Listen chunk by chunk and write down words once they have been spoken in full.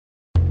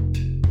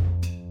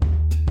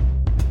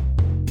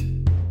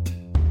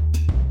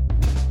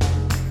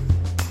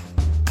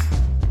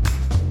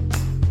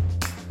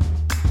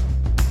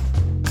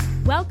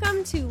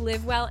to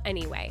Live Well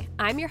Anyway.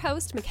 I'm your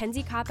host,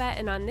 Mackenzie Koppa,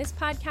 and on this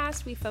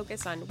podcast, we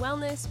focus on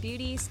wellness,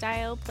 beauty,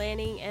 style,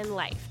 planning, and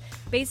life.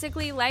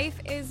 Basically, life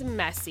is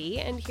messy,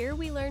 and here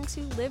we learn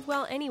to live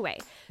well anyway.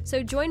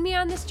 So join me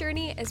on this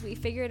journey as we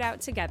figure it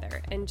out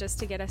together. And just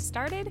to get us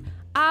started,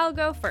 I'll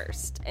go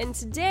first. And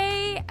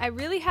today, I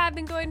really have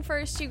been going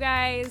first, you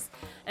guys.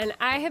 And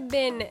I have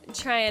been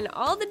trying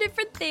all the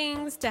different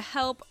things to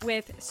help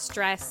with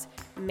stress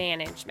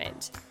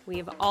management. We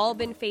have all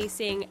been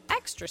facing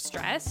extra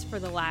stress for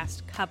the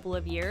last couple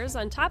of years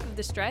on top of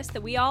the stress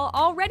that we all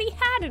already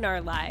had in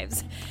our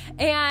lives.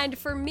 And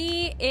for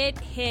me, it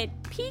hit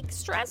peak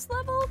stress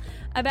level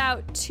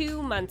about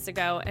 2 months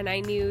ago, and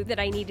I knew that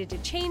I needed to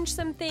change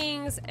some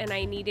things and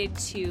I needed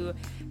to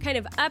kind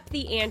of up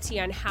the ante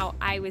on how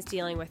I was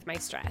dealing with my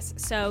stress.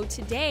 So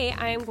today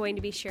I am going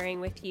to be sharing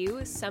with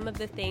you some of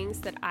the things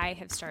that I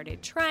have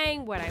started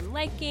trying, what I'm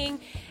liking,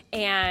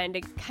 and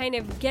kind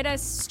of get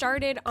us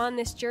started on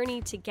this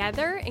journey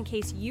together in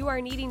case you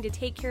are needing to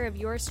take care of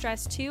your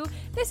stress too.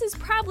 This is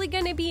probably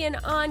going to be an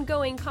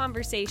ongoing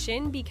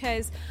conversation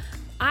because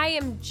I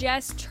am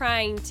just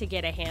trying to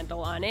get a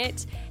handle on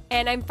it,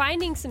 and I'm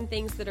finding some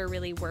things that are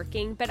really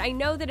working, but I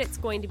know that it's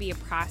going to be a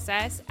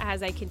process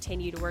as I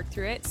continue to work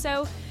through it.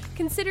 So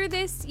consider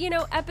this,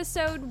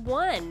 episode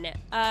 1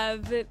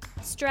 of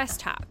Stress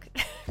Talk,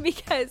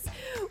 because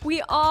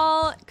we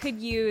all could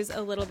use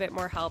a little bit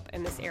more help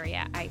in this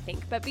area, I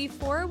think. But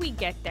before we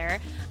get there,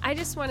 I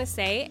just want to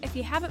say, if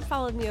you haven't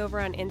followed me over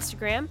on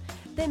Instagram,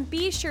 then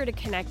be sure to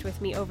connect with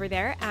me over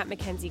there at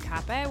Mackenzie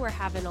Koppa. We're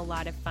having a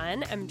lot of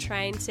fun. I'm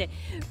trying to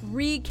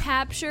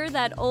recapture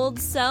that old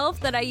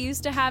self that I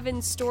used to have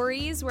in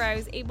stories where I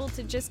was able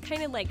to just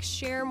kind of like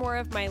share more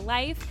of my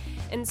life.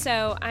 And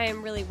so I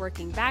am really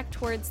working back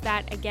towards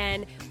that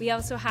again. We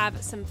also have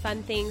some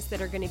fun things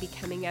that are going to be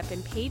coming up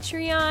in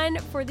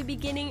Patreon for the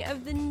beginning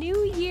of the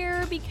new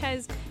year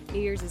because New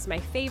Year's is my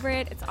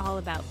favorite. It's all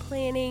about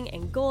planning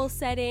and goal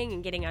setting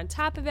and getting on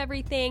top of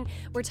everything.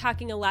 We're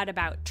talking a lot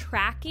about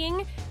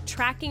tracking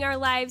our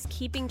lives,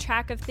 keeping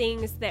track of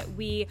things that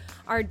we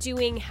are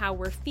doing, how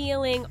we're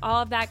feeling,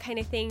 all of that kind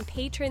of thing.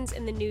 Patrons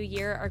in the new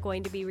year are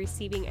going to be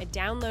receiving a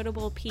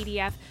downloadable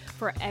PDF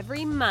for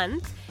every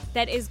month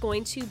that is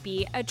going to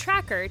be a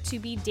tracker to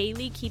be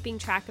daily keeping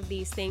track of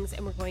these things,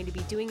 and we're going to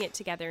be doing it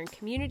together in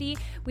community.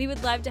 We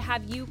would love to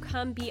have you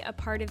come be a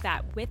part of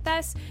that with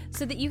us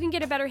so that you can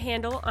get a better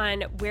handle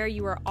on where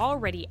you are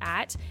already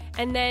at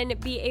and then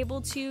be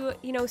able to,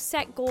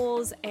 set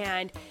goals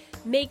and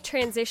make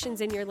transitions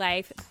in your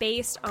life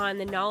based on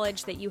the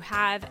knowledge that you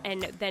have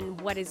and then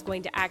what is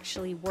going to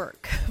actually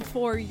work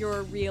for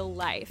your real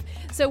life.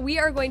 So we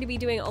are going to be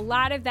doing a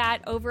lot of that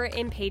over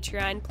in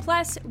Patreon.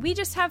 Plus, we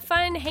just have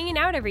fun hanging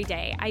out every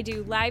day. I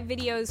do live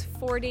videos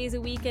 4 days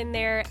a week in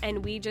there,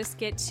 and we just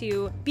get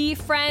to be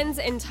friends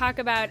and talk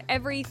about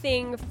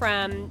everything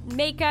from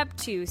makeup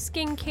to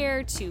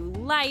skincare to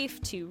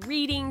life to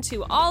reading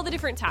to all the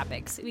different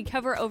topics we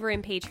cover over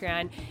in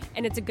Patreon,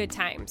 and it's a good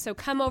time. So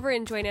come over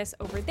and join us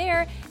over there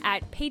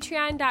at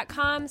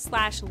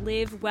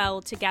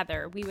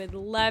patreon.com/livewelltogether. We would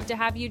love to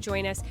have you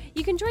join us.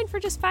 You can join for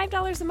just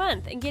 $5 a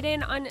month and get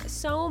in on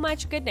so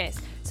much goodness.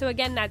 So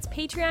again, that's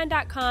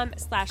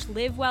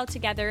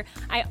patreon.com/livewelltogether.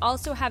 I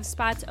also have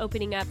spots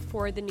opening up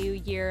for the new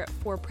year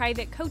for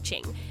private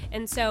coaching.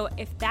 And so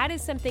if that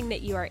is something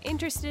that you are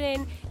interested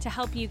in to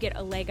help you get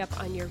a leg up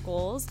on your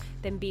goals,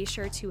 then be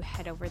sure to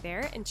head over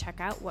there and check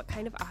out what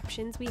kind of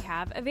options we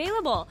have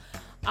available.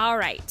 All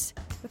right.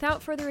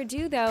 Without further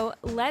ado, though,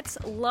 let's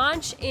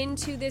launch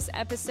into this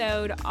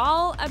episode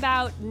all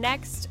about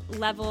next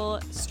level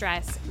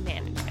stress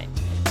management.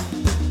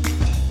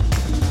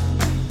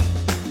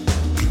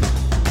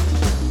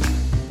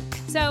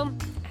 So,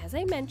 as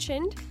I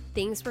mentioned,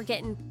 things were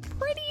getting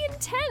pretty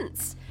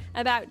intense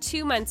about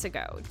 2 months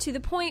ago, to the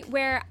point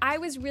where I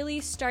was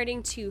really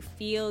starting to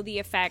feel the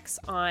effects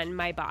on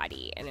my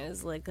body. And it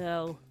was like,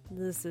 oh,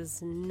 this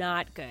is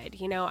not good.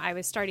 I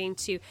was starting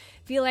to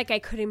feel like I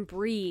couldn't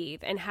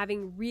breathe and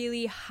having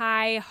really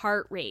high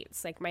heart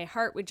rates. Like my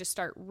heart would just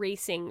start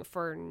racing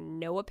for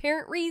no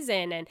apparent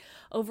reason, and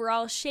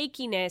overall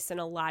shakiness and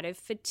a lot of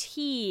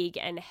fatigue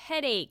and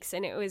headaches.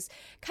 And it was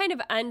kind of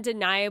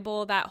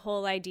undeniable, that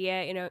whole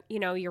idea,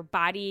 your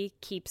body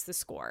keeps the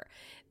score.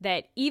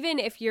 That even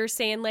if you're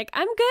saying like,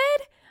 I'm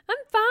good,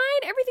 I'm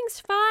fine, everything's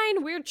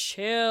fine, we're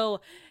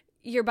chill,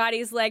 your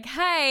body's like,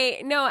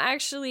 hey, no,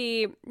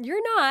 actually,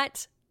 you're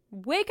not.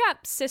 Wake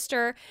up,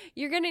 sister.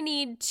 You're going to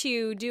need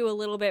to do a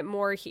little bit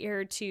more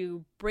here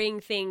to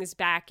bring things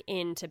back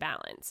into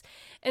balance.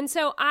 And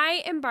so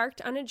I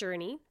embarked on a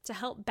journey to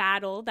help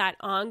battle that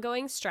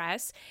ongoing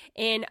stress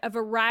in a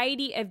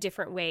variety of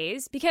different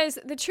ways, because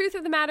the truth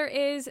of the matter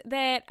is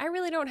that I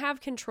really don't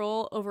have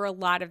control over a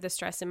lot of the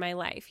stress in my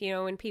life.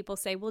 When people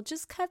say, well,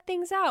 just cut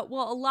things out.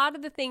 Well, a lot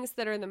of the things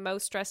that are the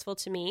most stressful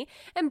to me,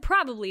 and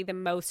probably the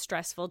most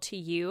stressful to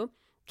you,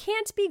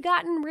 can't be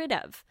gotten rid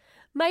of.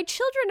 My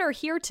children are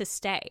here to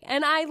stay,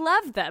 and I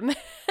love them,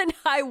 and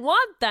I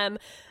want them,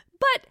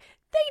 but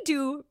they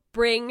do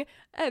bring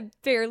a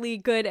fairly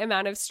good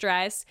amount of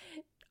stress.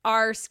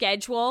 Our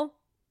schedule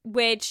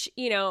which,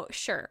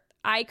 sure,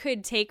 I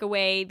could take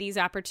away these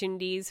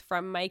opportunities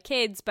from my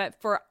kids, but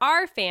for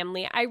our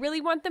family, I really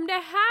want them to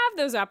have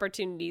those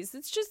opportunities.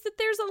 It's just that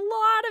there's a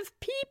lot of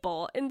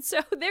people, and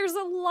so there's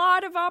a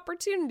lot of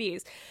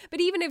opportunities.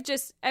 But even if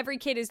just every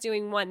kid is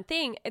doing one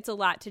thing, it's a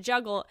lot to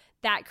juggle.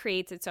 That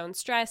creates its own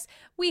stress.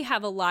 We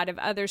have a lot of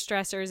other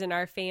stressors in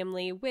our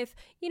family with,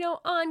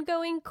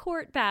 ongoing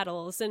court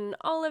battles and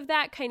all of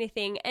that kind of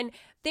thing. And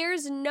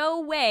there's no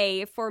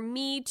way for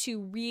me to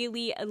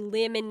really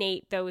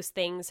eliminate those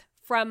things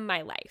from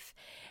my life.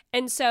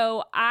 And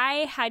so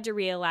I had to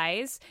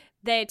realize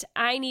that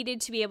I needed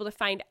to be able to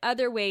find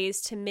other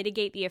ways to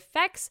mitigate the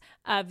effects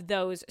of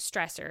those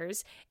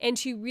stressors and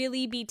to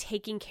really be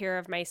taking care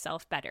of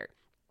myself better.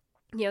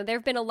 There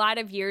have been a lot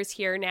of years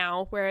here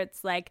now where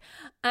it's like,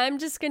 I'm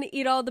just going to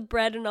eat all the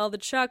bread and all the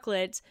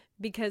chocolate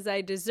because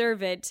I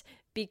deserve it,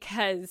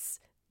 because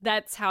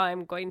that's how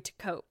I'm going to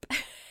cope.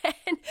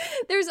 And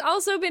there's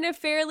also been a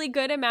fairly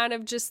good amount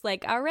of just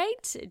like, all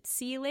right,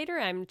 see you later,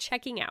 I'm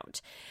checking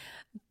out.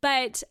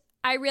 But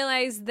I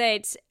realized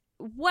that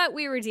what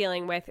we were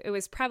dealing with, it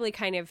was probably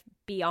kind of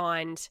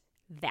beyond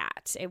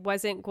that. It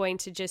wasn't going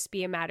to just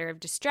be a matter of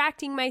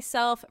distracting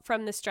myself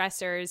from the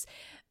stressors.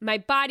 My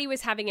body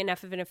was having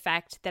enough of an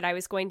effect that I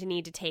was going to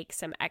need to take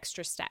some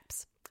extra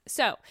steps.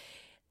 So,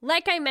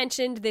 like I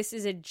mentioned, this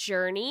is a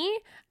journey.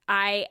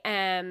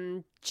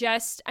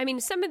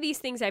 Some of these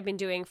things I've been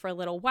doing for a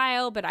little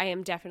while, but I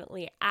am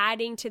definitely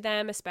adding to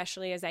them,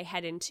 especially as I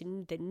head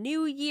into the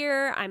new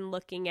year. I'm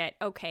looking at,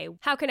 okay,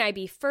 how can I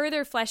be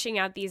further fleshing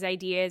out these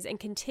ideas and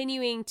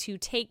continuing to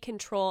take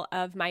control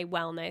of my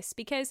wellness?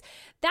 Because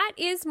that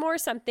is more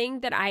something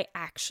that I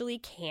actually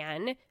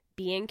can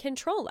be in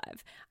control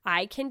of.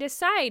 I can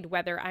decide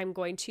whether I'm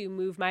going to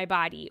move my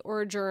body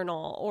or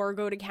journal or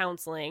go to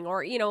counseling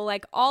or,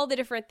 like all the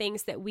different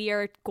things that we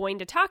are going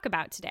to talk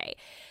about today.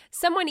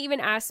 Someone even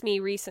asked me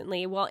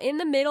recently, well, in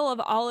the middle of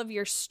all of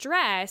your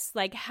stress,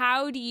 like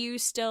how do you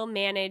still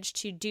manage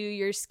to do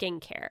your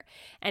skincare?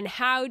 And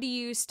how do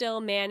you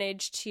still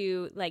manage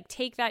to like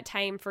take that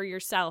time for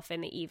yourself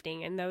in the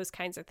evening and those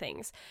kinds of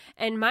things?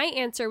 And my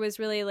answer was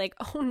really like,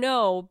 oh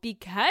no,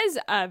 because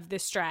of the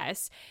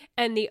stress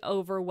and the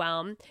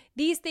overwhelm,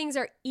 these things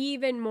are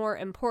even more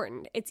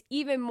important. It's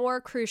even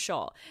more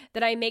crucial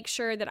that I make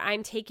sure that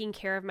I'm taking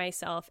care of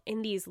myself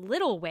in these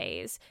little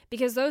ways,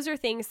 because those are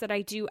things that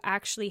I do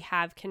actually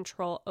have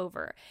control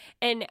over.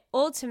 And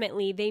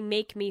ultimately, they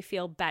make me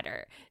feel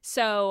better.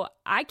 So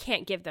I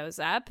can't give those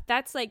up.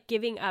 That's like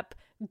giving up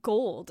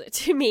gold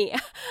to me.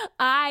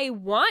 I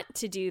want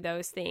to do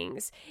those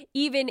things,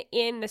 even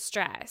in the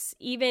stress,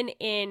 even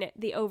in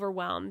the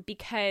overwhelm,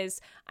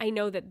 because I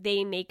know that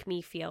they make me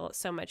feel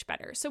so much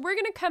better. So we're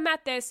going to come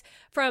at this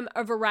from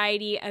a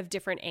variety of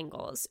different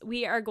angles.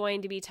 We are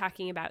going to be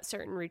talking about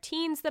certain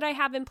routines that I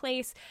have in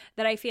place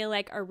that I feel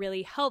like are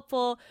really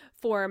helpful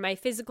for my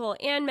physical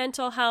and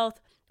mental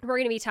health. We're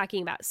going to be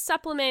talking about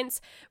supplements.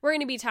 We're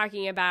going to be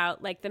talking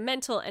about like the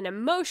mental and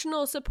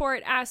emotional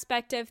support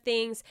aspect of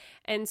things.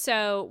 And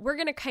so we're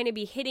going to kind of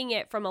be hitting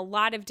it from a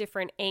lot of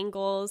different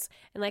angles.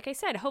 And like I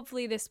said,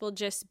 hopefully this will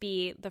just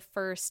be the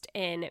first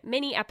in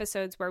many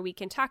episodes where we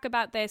can talk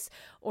about this,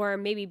 or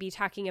maybe be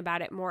talking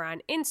about it more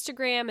on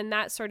Instagram and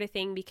that sort of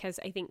thing, because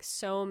I think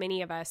so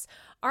many of us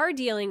are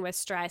dealing with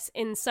stress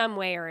in some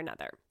way or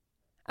another.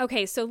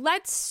 Okay, so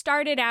let's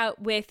start it out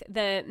with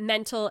the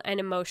mental and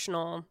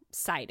emotional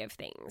side of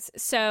things.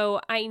 So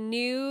I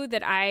knew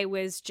that I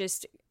was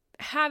just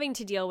having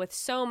to deal with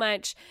so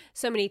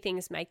many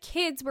things my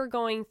kids are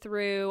going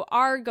through,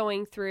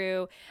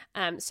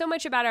 so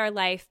much about our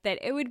life, that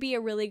it would be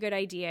a really good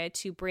idea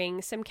to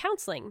bring some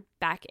counseling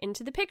back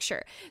into the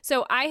picture.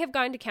 So I have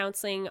gone to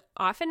counseling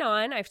off and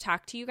on. I've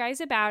talked to you guys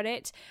about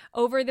it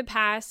over the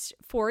past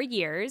 4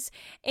 years,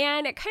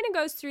 and it kind of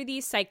goes through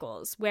these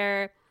cycles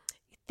where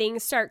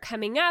things start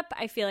coming up.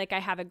 I feel like I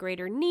have a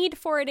greater need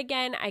for it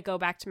again. I go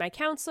back to my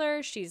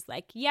counselor. She's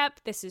like, yep,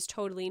 this is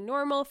totally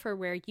normal for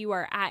where you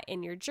are at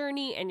in your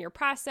journey and your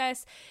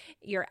process.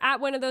 You're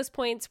at one of those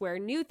points where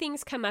new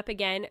things come up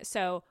again.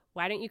 So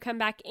why don't you come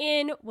back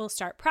in? We'll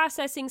start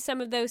processing some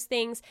of those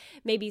things.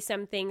 Maybe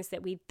some things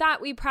that we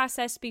thought we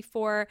processed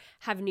before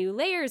have new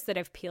layers that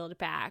have peeled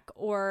back,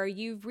 or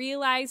you've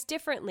realized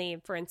differently.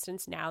 For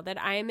instance, now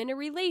that I am in a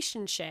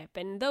relationship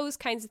and those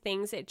kinds of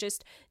things,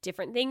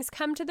 different things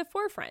come to the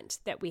forefront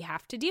that we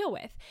have to deal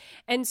with.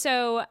 And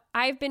so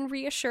I've been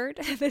reassured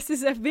this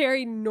is a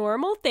very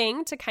normal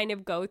thing to kind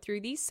of go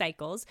through these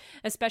cycles,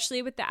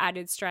 especially with the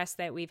added stress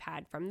that we've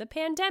had from the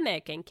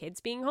pandemic and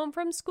kids being home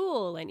from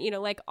school and,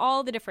 like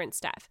all the different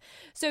stuff.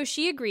 So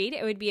she agreed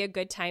it would be a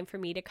good time for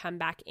me to come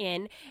back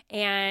in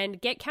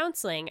and get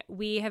counseling.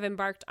 We have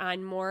embarked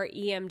on more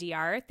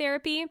EMDR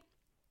therapy.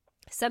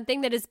 Something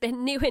that has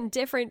been new and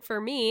different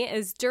for me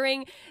is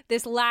during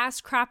this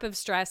last crop of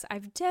stress,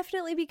 I've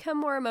definitely become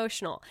more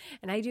emotional,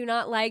 and I do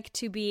not like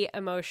to be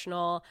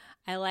emotional.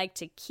 I like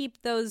to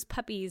keep those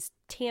puppies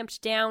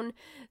tamped down,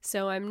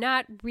 so I'm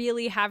not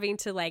really having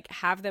to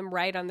have them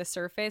right on the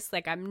surface.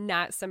 I'm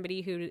not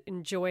somebody who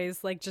enjoys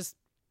just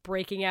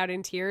breaking out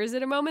in tears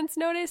at a moment's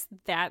notice,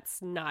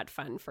 that's not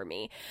fun for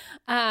me.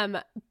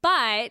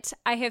 But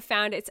I have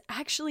found it's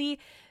actually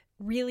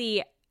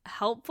really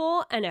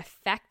helpful and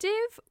effective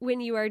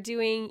when you are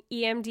doing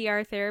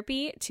EMDR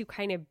therapy to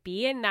kind of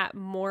be in that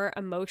more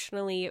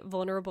emotionally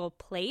vulnerable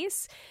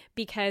place,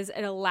 because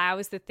it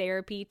allows the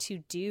therapy to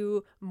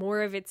do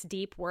more of its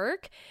deep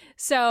work.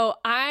 So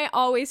I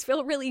always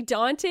feel really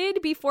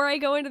daunted before I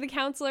go into the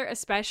counselor,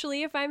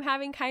 especially if I'm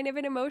having kind of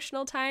an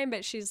emotional time,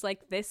 but she's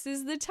like, this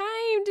is the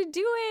time to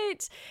do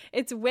it.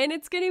 It's when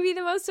it's going to be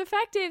the most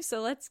effective.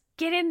 So let's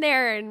get in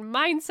there and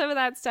mine some of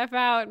that stuff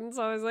out. And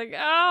so I was like,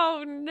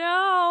 oh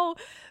no,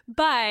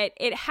 but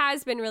it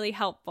has been really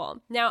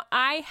helpful. Now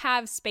I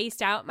have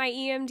spaced out my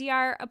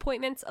EMDR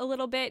appointments a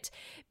little bit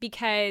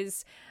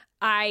because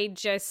I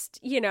just,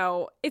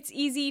 it's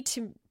easy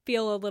to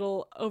feel a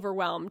little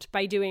overwhelmed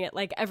by doing it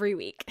like every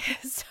week.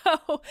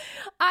 So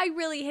I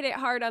really hit it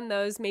hard on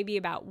those maybe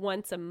about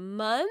once a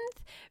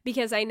month,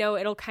 because I know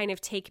it'll kind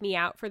of take me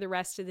out for the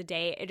rest of the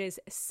day. It is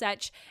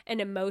such an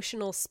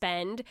emotional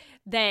spend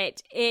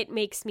that it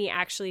makes me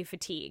actually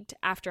fatigued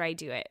after I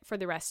do it for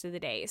the rest of the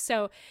day.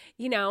 So,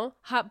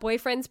 hot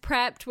boyfriend's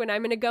prepped when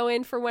I'm going to go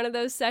in for one of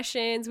those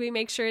sessions. We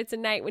make sure it's a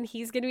night when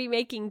he's going to be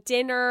making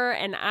dinner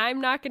and I'm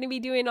not going to be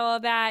doing all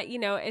of that.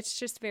 It's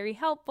just very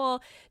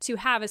helpful to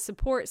have a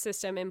support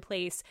system in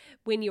place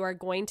when you are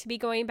going to be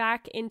going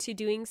back into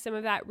doing some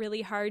of that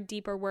really hard,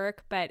 deeper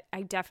work. But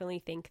I definitely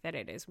think that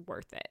it is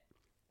worth it.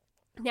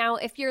 Now,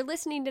 if you're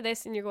listening to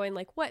this and you're going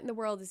like, what in the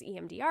world is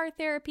EMDR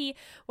therapy?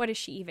 What is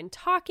she even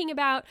talking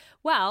about?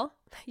 Well,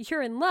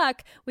 you're in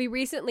luck. We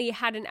recently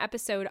had an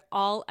episode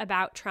all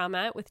about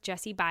trauma with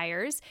Jessie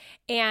Byers,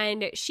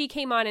 and she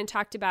came on and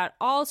talked about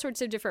all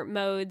sorts of different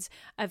modes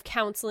of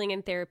counseling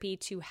and therapy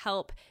to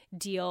help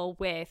deal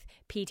with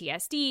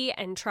PTSD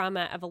and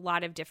trauma of a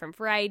lot of different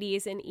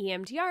varieties, and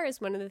EMDR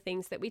is one of the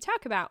things that we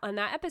talk about on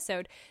that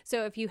episode.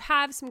 So if you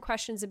have some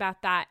questions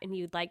about that and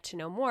you'd like to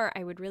know more,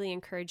 I would really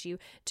encourage you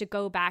to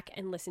go back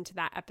and listen to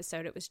that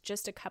episode. It was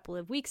just a couple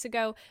of weeks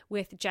ago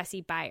with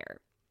Jessie Byers.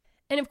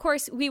 And of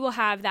course, we will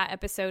have that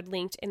episode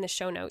linked in the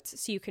show notes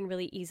so you can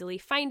really easily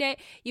find it.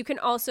 You can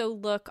also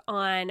look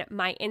on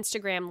my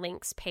Instagram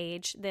links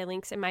page, the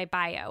links in my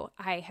bio.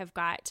 I have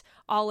got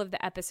all of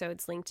the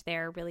episodes linked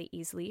there really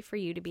easily for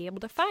you to be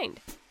able to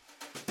find.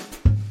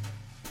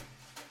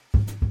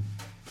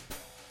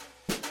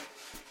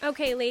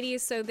 Okay,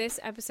 ladies, so this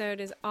episode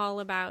is all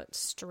about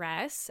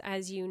stress,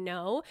 as you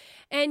know.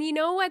 And you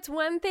know what's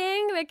one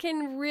thing that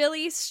can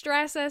really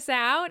stress us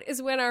out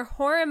is when our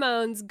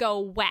hormones go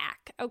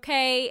whack,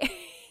 okay?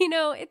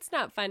 It's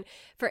not fun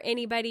for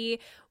anybody.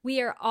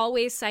 We are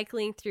always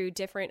cycling through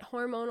different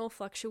hormonal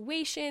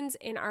fluctuations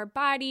in our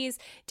bodies,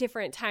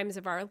 different times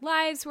of our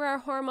lives where our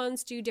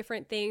hormones do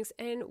different things,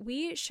 and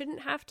we shouldn't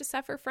have to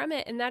suffer from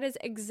it. And that is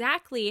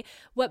exactly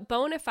what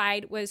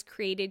Bonafide was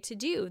created to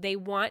do. They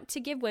want to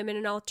give women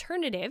an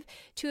alternative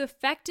to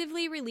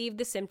effectively relieve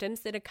the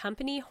symptoms that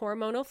accompany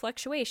hormonal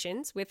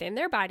fluctuations within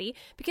their body,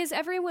 because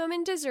every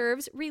woman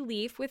deserves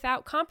relief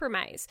without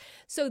compromise.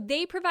 So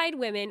they provide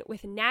women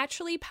with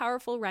naturally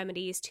powerful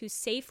remedies to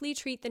safely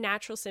treat the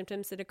natural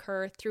symptoms that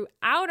occur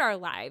throughout our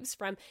lives,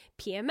 from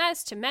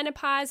PMS to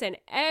menopause and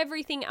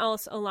everything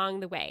else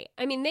along the way.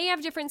 I mean, they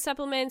have different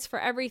supplements for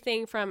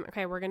everything from,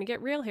 okay, we're going to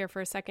get real here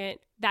for a second,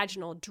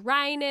 vaginal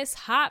dryness,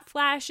 hot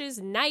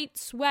flashes, night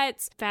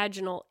sweats,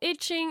 vaginal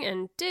itching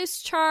and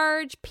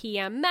discharge,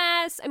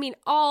 PMS,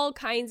 all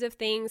kinds of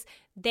things.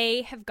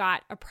 They have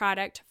got a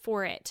product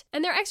for it.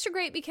 And they're extra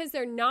great because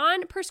they're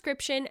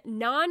non-prescription,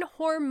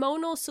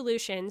 non-hormonal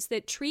solutions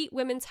that treat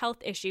women's health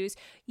issues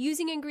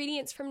using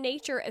ingredients from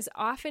nature as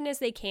often as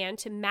they can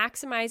to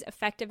maximize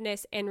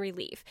effectiveness and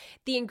relief.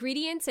 The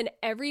ingredients in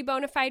every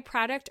Bonafide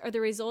product are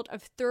the result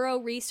of thorough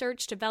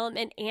research,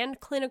 development, and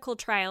clinical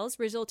trials,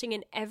 resulting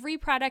in every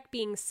product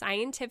being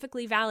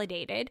scientifically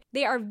validated.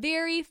 They are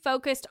very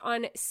focused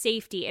on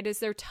safety. It is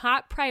their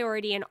top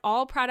priority, and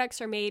all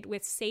products are made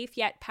with safe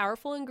yet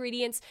powerful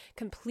ingredients,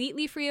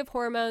 completely free of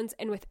hormones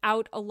and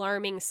without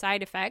alarming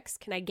side effects.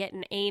 Can I get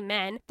an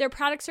amen? Their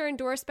products are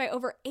endorsed by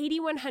over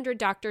 8,100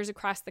 doctors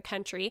across the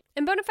country,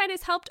 and Bonafide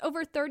has helped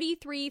over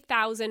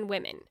 33,000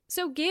 women.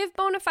 So give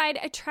Bonafide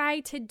a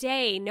try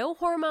today. No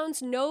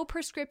hormones, no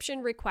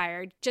prescription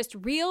required, just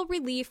real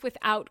relief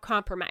without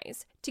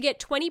compromise. To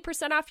get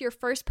 20% off your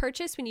first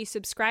purchase when you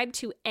subscribe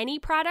to any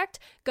product,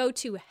 go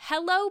to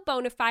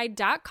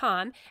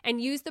hellobonafide.com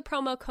and use the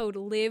promo code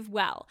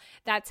LIVEWELL.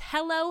 That's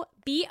hello,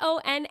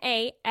 BONAFIDE.com,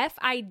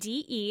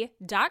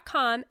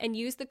 and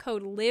use the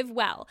code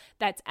LIVEWELL.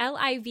 That's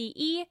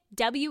LIVEWELL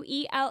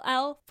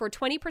for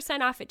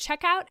 20% off at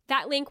checkout.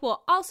 That link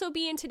will also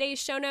be in today's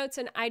show notes,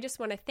 and I just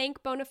want to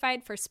thank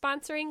Bonafide for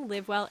sponsoring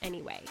Live Well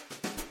Anyway.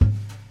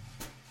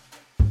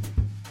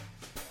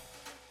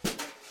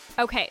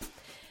 Okay.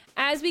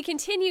 As we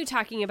continue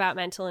talking about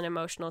mental and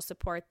emotional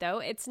support, though,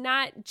 it's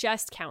not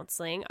just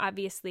counseling.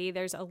 Obviously,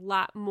 there's a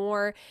lot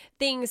more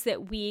things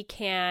that we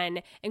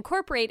can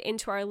incorporate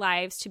into our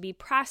lives to be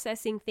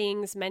processing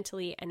things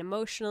mentally and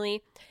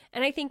emotionally.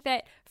 And I think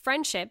that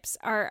friendships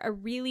are a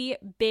really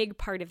big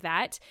part of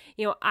that.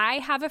 You know, I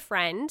have a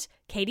friend,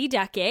 Katie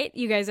Duckett.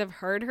 You guys have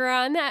heard her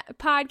on that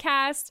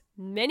podcast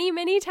many,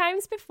 many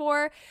times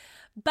before.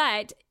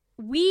 But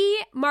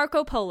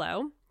Marco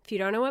Polo, if you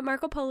don't know what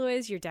Marco Polo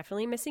is, you're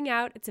definitely missing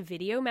out. It's a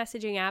video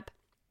messaging app.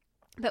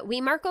 But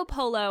we Marco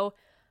Polo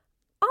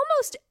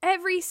almost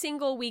every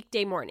single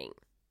weekday morning.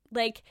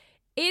 Like,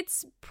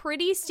 it's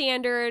pretty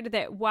standard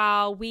that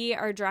while we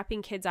are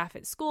dropping kids off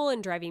at school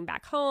and driving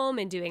back home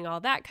and doing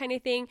all that kind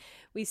of thing,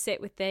 we sit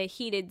with the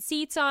heated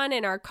seats on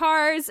in our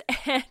cars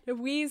and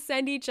we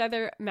send each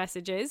other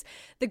messages.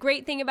 The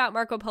great thing about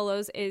Marco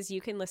Polos is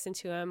you can listen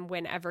to them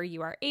whenever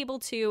you are able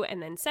to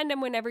and then send them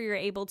whenever you're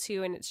able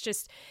to. And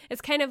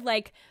it's kind of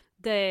like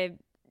the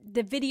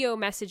video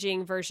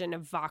messaging version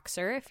of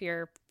Voxer, if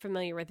you're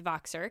familiar with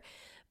Voxer.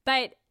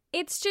 But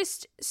it's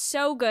just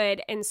so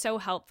good and so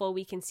helpful.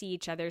 We can see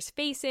each other's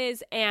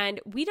faces, and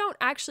we don't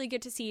actually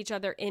get to see each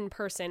other in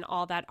person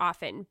all that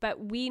often,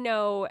 but we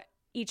know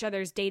each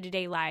other's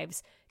day-to-day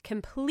lives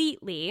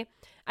completely.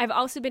 I've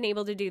also been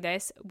able to do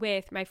this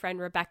with my friend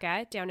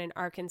Rebecca down in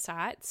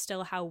Arkansas. It's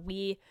still how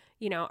we,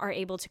 are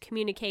able to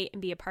communicate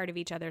and be a part of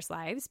each other's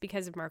lives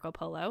because of Marco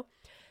Polo.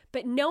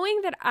 But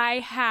knowing that I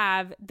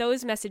have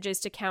those messages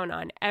to count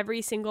on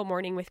every single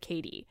morning with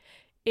Katie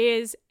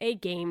is a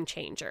game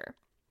changer.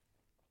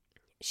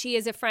 She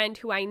is a friend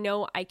who I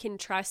know I can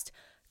trust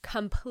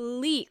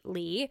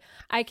completely.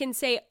 I can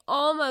say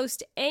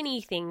almost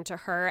anything to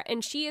her,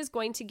 and she is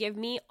going to give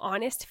me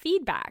honest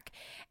feedback.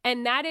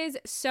 And that is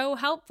so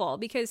helpful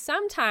because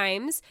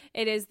sometimes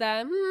it is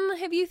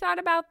have you thought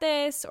about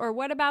this? Or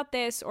what about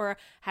this? Or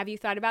have you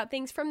thought about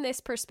things from this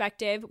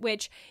perspective?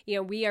 Which,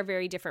 we are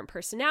very different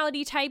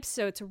personality types.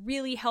 So it's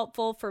really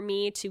helpful for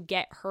me to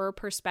get her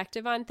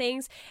perspective on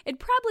things. It'd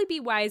probably be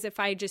wise if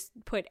I just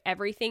put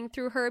everything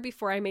through her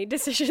before I made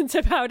decisions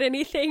about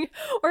anything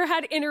or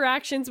had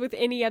interactions with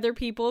any other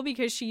people,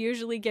 because she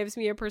usually gives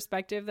me a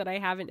perspective that I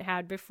haven't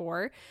had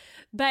before.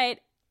 But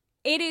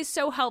it is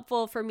so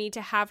helpful for me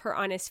to have her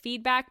honest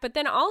feedback, but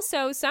then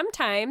also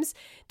sometimes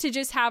to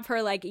just have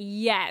her like,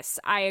 yes,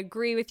 I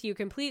agree with you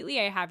completely.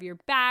 I have your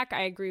back.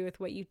 I agree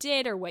with what you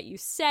did or what you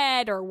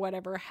said or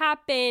whatever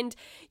happened.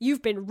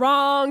 You've been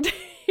wronged.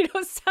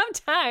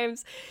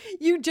 Sometimes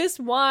you just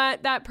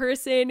want that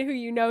person who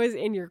is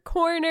in your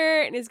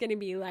corner and is going to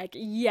be like,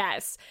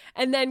 yes.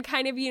 And then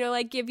kind of,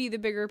 give you the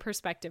bigger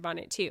perspective on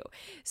it too.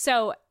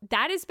 So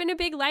that has been a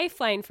big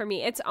lifeline for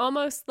me. It's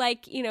almost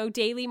like,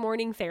 daily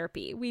morning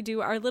therapy. We do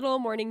our little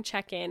morning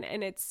check-in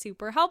and it's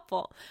super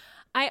helpful.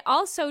 I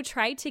also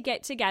try to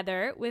get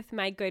together with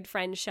my good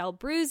friend Shell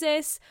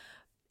Bruzis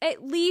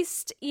at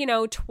least,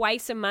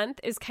 twice a month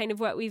is kind of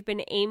what we've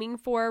been aiming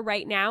for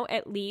right now,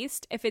 at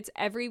least. If it's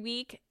every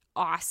week,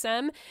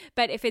 awesome.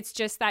 But if it's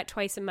just that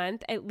twice a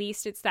month, at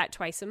least it's that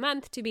twice a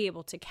month to be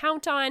able to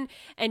count on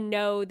and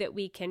know that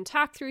we can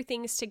talk through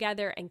things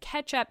together and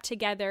catch up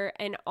together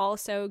and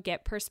also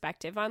get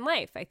perspective on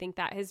life. I think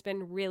that has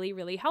been really,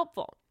 really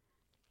helpful.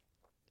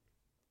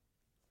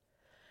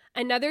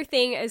 Another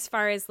thing as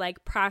far as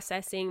like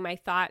processing my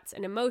thoughts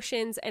and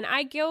emotions, and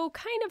I go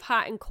kind of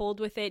hot and cold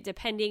with it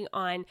depending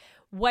on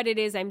what it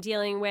is I'm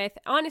dealing with.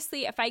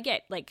 Honestly, if I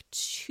get like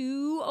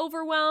too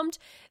overwhelmed,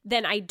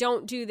 then I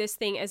don't do this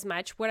thing as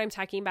much. What I'm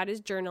talking about is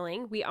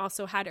journaling. We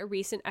also had a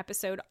recent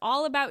episode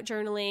all about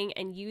journaling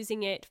and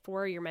using it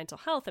for your mental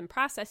health and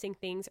processing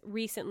things.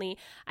 Recently,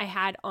 I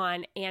had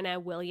on Anna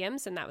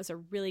Williams, and that was a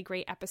really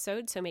great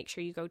episode. So make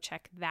sure you go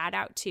check that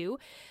out too.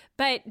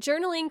 But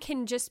journaling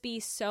can just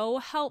be so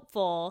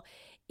helpful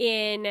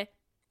in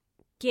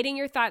getting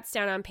your thoughts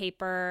down on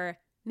paper,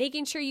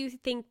 making sure you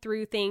think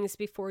through things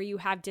before you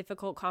have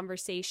difficult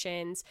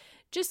conversations,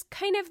 just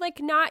kind of like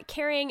not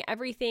carrying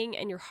everything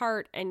in your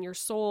heart and your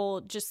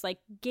soul, just like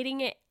getting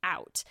it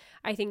out.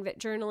 I think that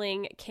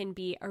journaling can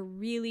be a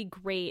really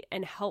great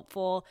and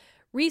helpful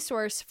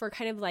resource for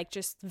kind of like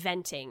just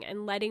venting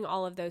and letting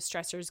all of those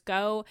stressors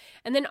go.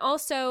 And then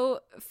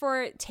also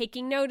for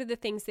taking note of the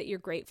things that you're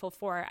grateful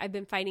for. I've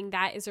been finding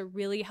that is a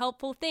really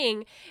helpful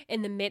thing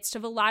in the midst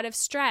of a lot of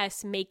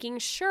stress, making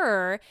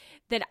sure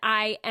that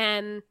I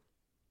am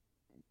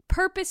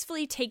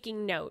purposefully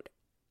taking note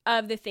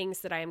of the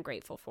things that I am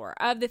grateful for,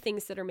 of the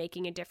things that are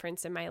making a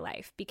difference in my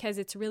life, because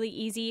it's really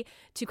easy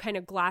to kind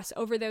of gloss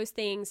over those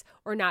things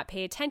or not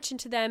pay attention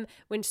to them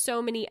when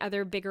so many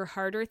other bigger,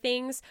 harder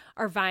things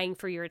are vying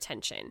for your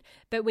attention.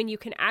 But when you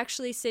can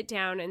actually sit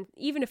down, and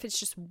even if it's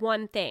just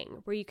one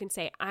thing where you can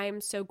say,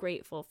 I'm so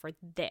grateful for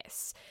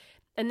this.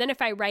 And then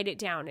if I write it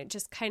down, it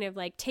just kind of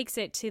like takes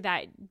it to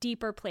that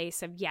deeper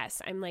place of,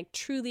 yes, I'm like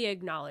truly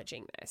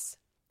acknowledging this.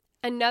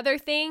 Another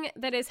thing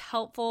that is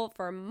helpful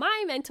for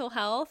my mental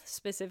health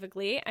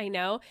specifically, I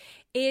know,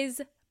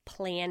 is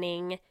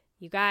planning.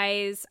 You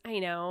guys, I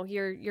know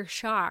you're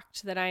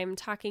shocked that I'm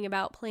talking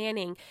about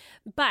planning,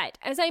 but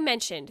as I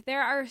mentioned,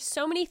 there are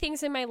so many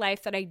things in my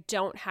life that I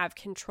don't have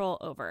control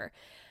over.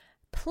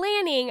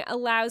 Planning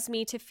allows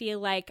me to feel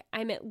like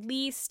I'm at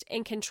least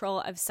in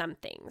control of some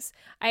things.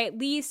 I at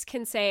least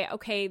can say,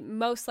 okay,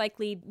 most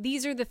likely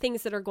these are the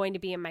things that are going to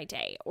be in my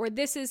day, or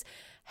this is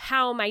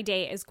how my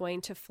day is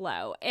going to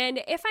flow.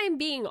 And if I'm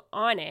being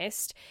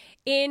honest,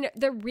 in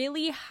the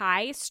really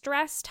high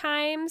stress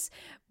times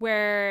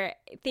where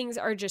things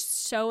are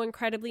just so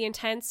incredibly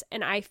intense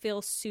and I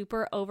feel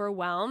super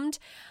overwhelmed,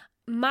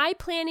 my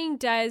planning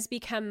does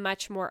become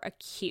much more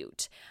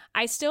acute.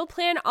 I still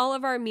plan all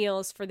of our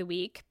meals for the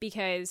week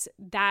because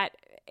that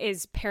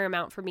is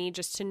paramount for me,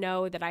 just to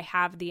know that I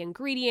have the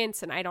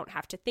ingredients and I don't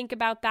have to think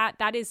about that.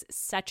 That is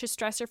such a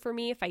stressor for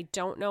me if I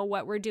don't know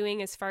what we're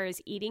doing as far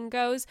as eating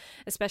goes,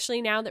 especially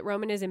now that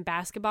Roman is in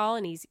basketball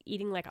and he's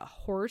eating like a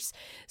horse.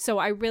 So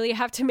I really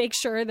have to make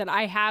sure that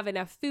I have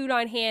enough food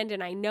on hand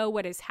and I know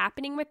what is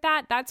happening with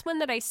that. That's one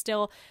that I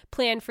still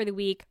plan for the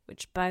week,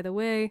 which, by the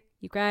way,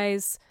 you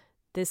guys,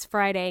 this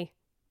Friday,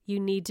 you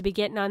need to be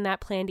getting on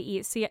that Plan to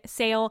Eat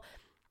sale.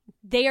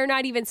 They are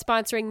not even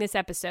sponsoring this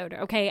episode,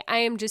 okay? I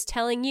am just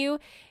telling you,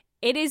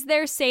 it is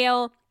their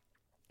sale.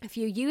 If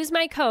you use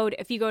my code,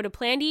 if you go to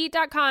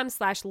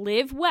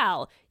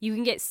plantoeat.com/livewell, you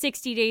can get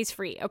 60 days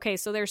free. Okay,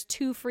 so there's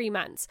 2 free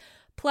months.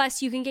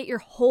 Plus, you can get your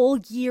whole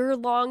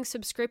year-long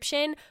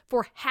subscription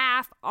for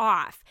half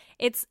off.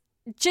 It's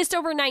just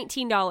over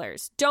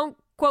 $19. Don't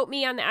quote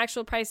me on the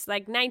actual price,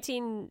 like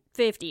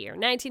 $19.50 or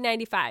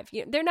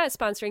 $19.95. They're not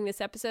sponsoring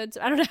this episode, so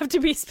I don't have to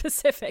be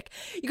specific.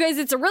 You guys,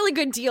 it's a really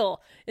good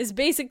deal is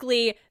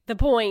basically the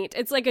point.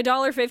 It's like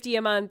 $1.50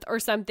 a month or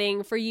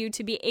something for you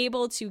to be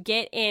able to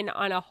get in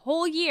on a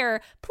whole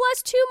year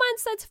plus 2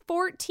 months. That's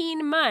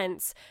 14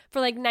 months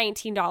for like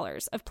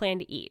 $19 of Plan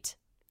to Eat.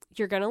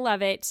 You're going to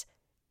love it.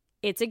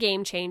 It's a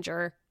game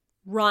changer.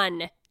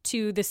 Run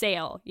to the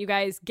sale. You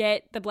guys,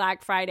 get the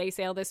Black Friday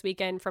sale this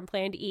weekend from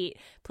Plan to Eat.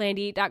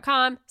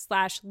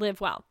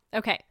 plantoeat.com/livewell.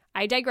 Okay,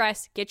 I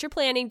digress. Get your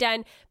planning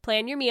done.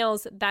 Plan your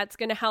meals. That's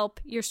going to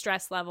help your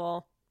stress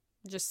level.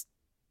 Just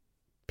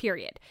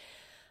period.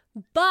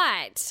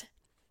 But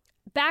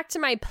back to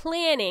my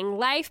planning,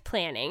 life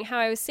planning, how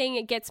I was saying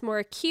it gets more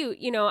acute.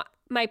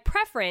 My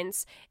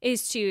preference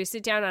is to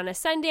sit down on a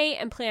Sunday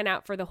and plan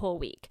out for the whole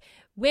week.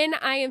 When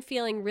I am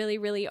feeling really,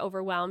 really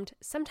overwhelmed,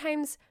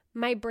 sometimes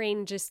my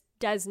brain just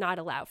does not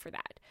allow for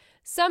that.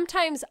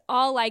 Sometimes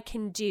all I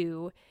can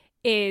do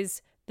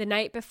is the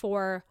night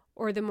before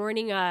or the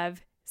morning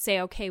of say,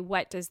 okay,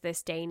 what does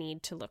this day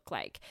need to look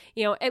like?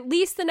 At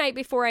least the night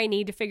before I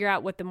need to figure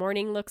out what the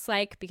morning looks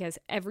like, because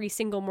every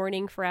single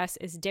morning for us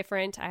is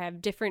different. I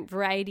have different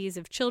varieties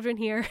of children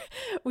here.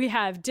 We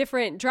have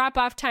different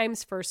drop-off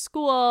times for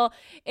school.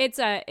 It's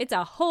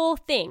a whole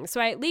thing. So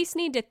I at least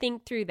need to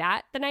think through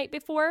that the night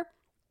before.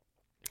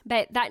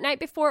 But that night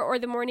before or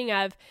the morning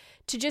of,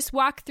 to just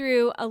walk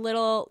through a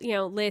little,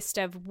 list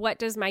of what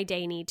does my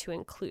day need to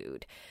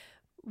include?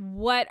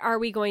 What are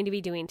we going to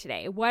be doing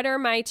today? What are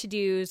my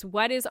to-dos?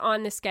 What is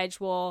on the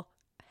schedule?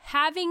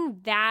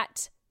 Having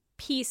that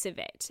piece of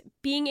it,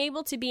 being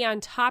able to be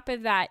on top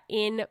of that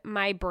in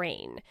my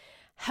brain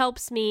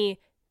helps me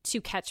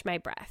to catch my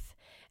breath.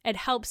 It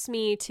helps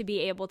me to be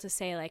able to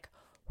say like,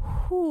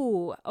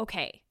 whew,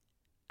 okay,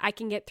 I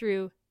can get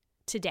through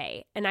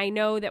today. And I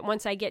know that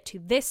once I get to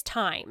this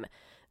time,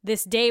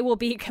 this day will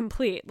be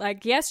complete.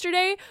 Like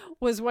yesterday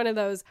was one of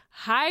those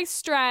high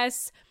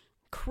stress,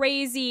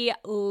 crazy,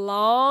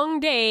 long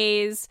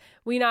days.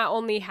 We not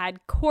only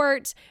had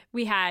court,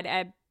 we had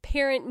a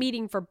parent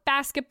meeting for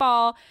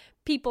basketball.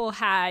 People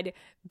had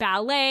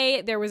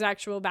ballet. There was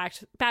actual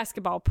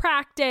basketball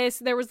practice.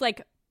 There was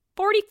like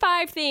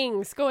 45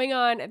 things going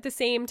on at the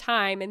same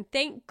time. And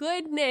thank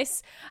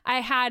goodness I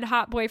had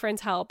hot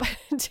boyfriend's help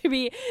to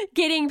be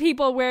getting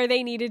people where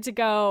they needed to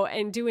go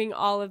and doing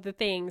all of the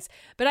things.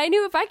 But I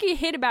knew if I could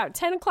hit about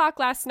 10 o'clock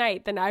last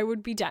night, then I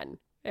would be done.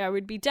 I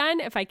would be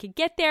done. If I could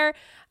get there,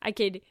 I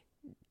could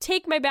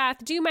take my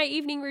bath, do my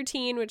evening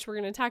routine, which we're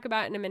going to talk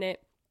about in a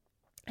minute,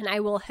 and I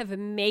will have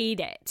made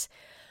it.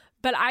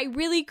 But I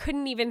really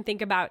couldn't even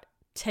think about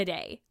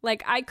today.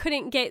 Like I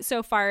couldn't get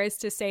so far as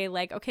to say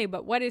like, okay,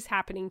 but what is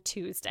happening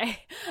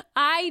Tuesday?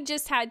 I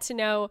just had to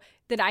know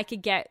that I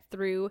could get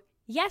through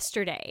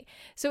yesterday.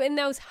 So in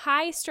those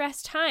high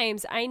stress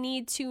times, I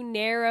need to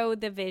narrow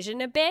the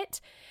vision a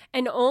bit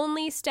and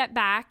only step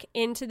back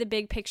into the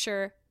big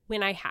picture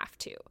when I have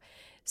to.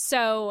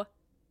 So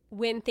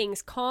when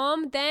things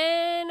calm,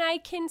 then I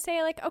can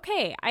say like,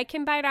 okay, I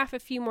can bite off a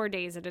few more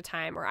days at a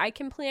time, or I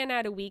can plan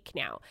out a week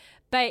now.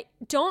 But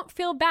don't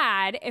feel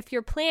bad if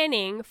your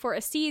planning for a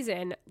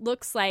season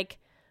looks like,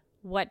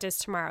 what does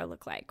tomorrow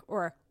look like?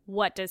 Or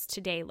what does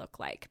today look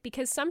like?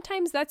 Because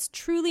sometimes that's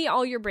truly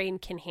all your brain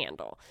can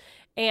handle.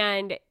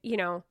 And,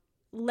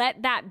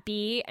 let that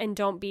be and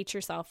don't beat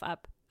yourself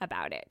up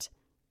about it.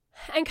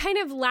 And kind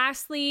of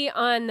lastly,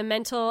 on the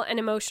mental and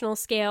emotional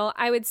scale,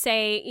 I would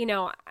say,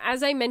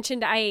 as I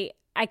mentioned, I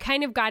I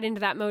kind of got into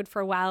that mode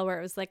for a while where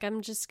it was like,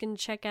 I'm just going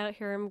to check out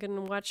here. I'm going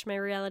to watch my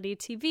reality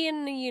TV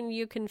and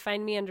you can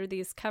find me under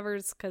these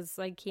covers because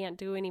I can't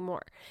do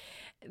anymore.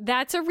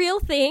 That's a real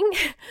thing.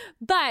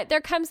 But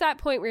there comes that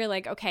point where you're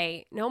like,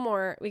 okay, no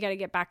more. We got to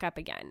get back up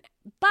again.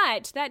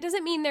 But that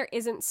doesn't mean there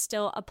isn't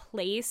still a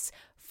place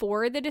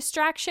for the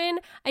distraction.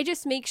 I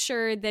just make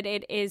sure that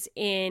it is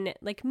in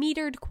like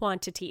metered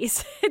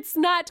quantities. It's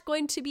not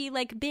going to be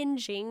like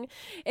binging.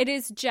 It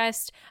is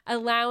just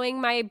allowing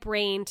my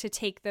brain to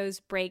take those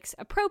breaks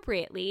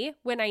appropriately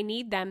when I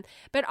need them.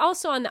 But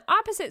also on the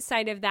opposite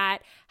side of that,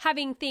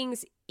 having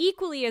things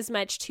equally as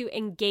much to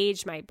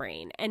engage my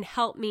brain and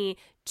help me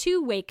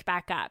to wake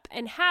back up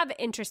and have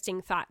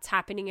interesting thoughts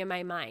happening in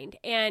my mind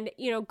and,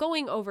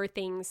 going over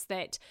things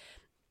that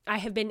I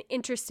have been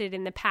interested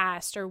in the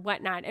past or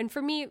whatnot. And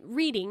for me,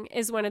 reading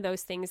is one of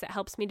those things that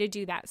helps me to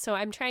do that. So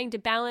I'm trying to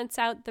balance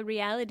out the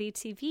reality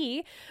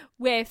TV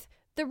with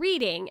the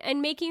reading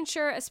and making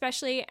sure,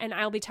 especially, and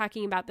I'll be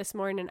talking about this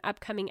more in an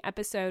upcoming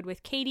episode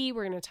with Katie.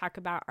 We're going to talk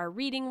about our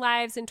reading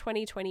lives in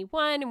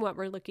 2021 and what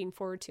we're looking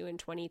forward to in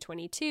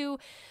 2022.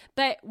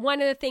 But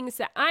one of the things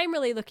that I'm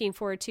really looking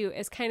forward to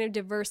is kind of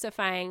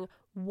diversifying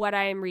what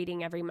I am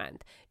reading every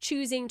month,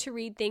 choosing to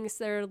read things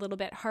that are a little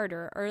bit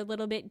harder or a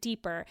little bit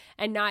deeper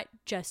and not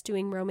just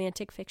doing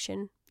romantic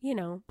fiction.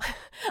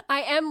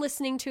 I am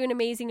listening to an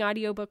amazing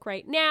audiobook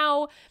right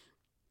now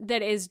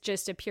that is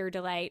just a pure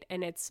delight,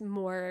 and it's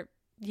more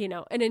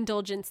an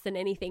indulgence than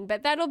anything,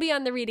 but that'll be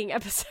on the reading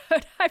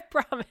episode, I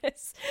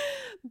promise.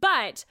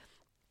 But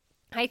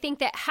I think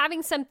that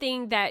having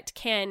something that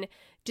can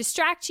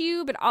distract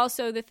you, but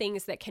also the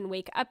things that can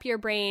wake up your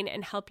brain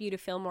and help you to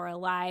feel more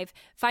alive,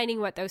 finding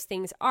what those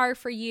things are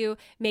for you.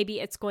 Maybe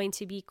it's going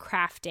to be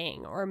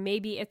crafting, or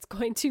maybe it's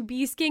going to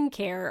be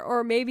skincare,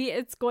 or maybe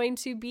it's going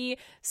to be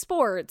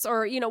sports,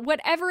 or,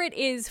 whatever it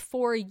is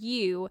for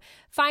you.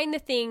 Find the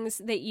things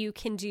that you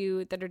can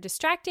do that are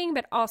distracting,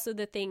 but also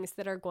the things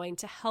that are going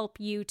to help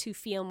you to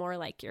feel more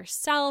like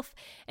yourself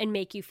and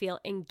make you feel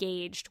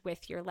engaged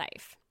with your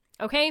life.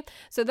 Okay,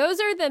 so those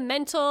are the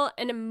mental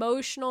and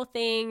emotional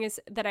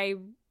things that I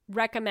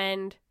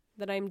recommend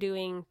that I'm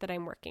doing, that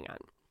I'm working on.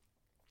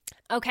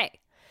 Okay,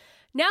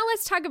 now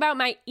let's talk about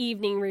my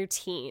evening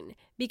routine,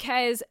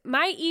 because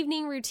my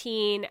evening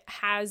routine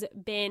has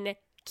been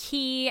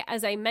key.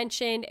 As I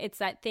mentioned, it's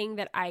that thing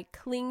that I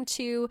cling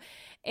to.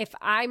 If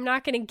I'm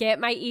not going to get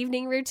my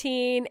evening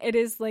routine, it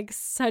is like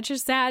such a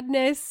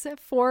sadness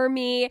for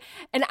me.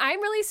 And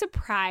I'm really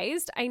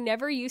surprised. I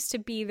never used to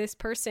be this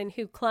person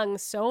who clung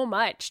so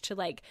much to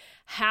like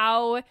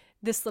how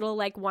this little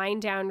like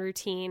wind down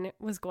routine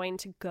was going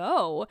to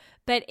go.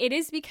 But it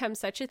has become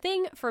such a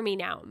thing for me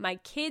now. My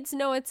kids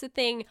know it's a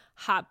thing.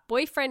 Hot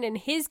boyfriend and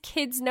his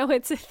kids know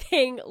it's a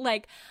thing.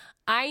 Like,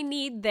 I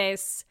need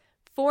this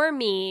for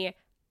me.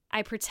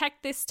 I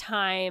protect this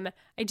time.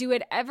 I do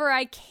whatever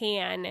I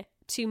can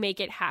to make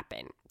it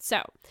happen.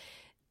 So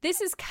this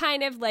is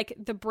kind of like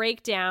the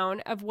breakdown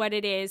of what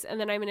it is.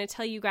 And then I'm going to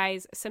tell you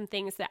guys some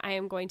things that I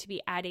am going to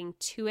be adding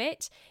to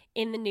it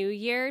in the new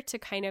year to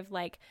kind of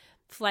like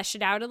flesh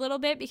it out a little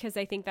bit, because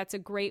I think that's a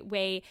great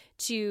way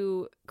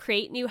to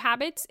create new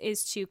habits,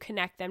 is to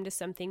connect them to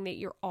something that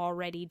you're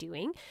already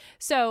doing.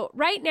 So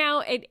right now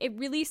it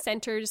really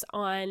centers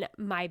on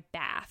my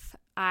bath.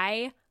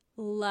 I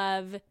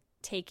love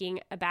taking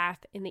a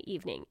bath in the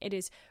evening. It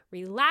is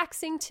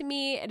relaxing to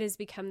me. It has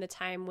become the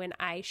time when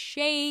I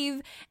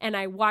shave and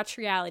I watch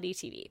reality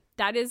TV.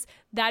 That is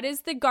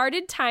the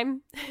guarded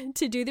time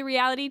to do the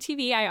reality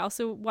TV. I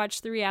also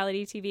watch the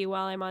reality TV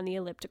while I'm on the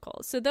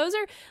elliptical. So those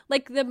are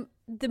like the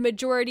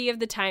majority of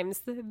the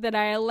times that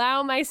I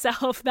allow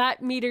myself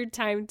that metered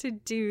time to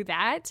do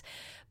that.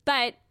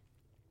 But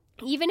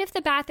even if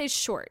the bath is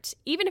short,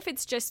 even if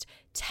it's just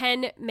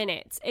 10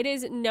 minutes, it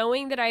is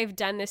knowing that I've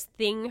done this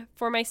thing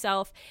for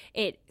myself.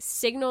 It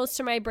signals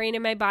to my brain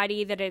and my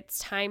body that it's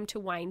time to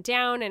wind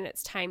down and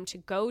it's time to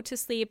go to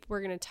sleep. We're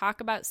going to talk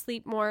about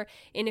sleep more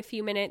in a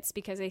few minutes,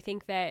 because I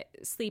think that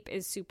sleep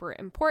is super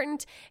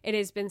important. It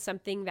has been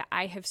something that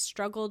I have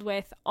struggled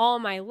with all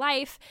my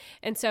life.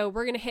 And so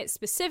we're going to hit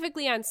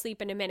specifically on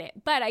sleep in a minute.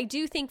 But I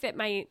do think that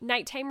my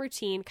nighttime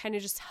routine kind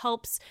of just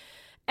helps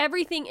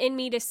everything in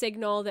me to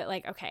signal that,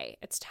 like, okay,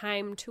 it's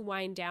time to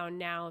wind down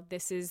now.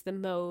 This is the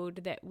mode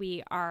that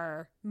we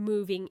are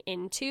moving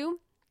into.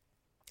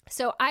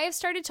 So I have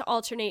started to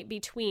alternate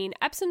between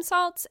Epsom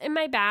salts in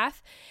my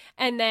bath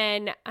and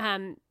then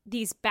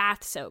these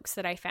bath soaks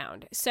that I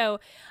found. So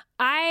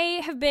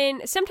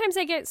sometimes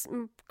I get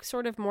some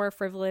sort of more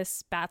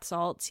frivolous bath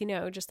salts,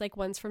 just like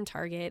ones from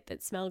Target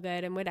that smell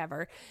good and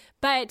whatever.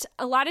 But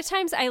a lot of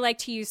times I like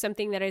to use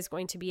something that is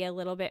going to be a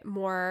little bit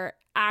more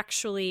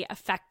actually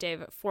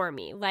effective for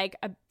me, like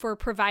for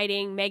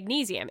providing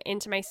magnesium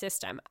into my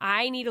system.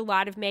 I need a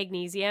lot of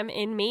magnesium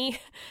in me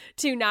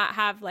to not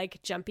have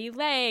like jumpy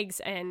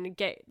legs and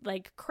get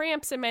like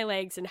cramps in my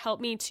legs, and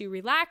help me to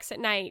relax at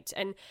night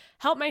and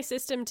help my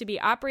system to be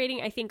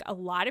operating. I think a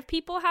lot of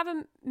people have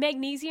a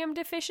magnesium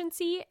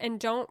deficiency and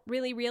don't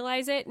really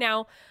realize it.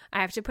 Now,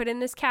 I have to put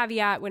in this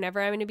caveat whenever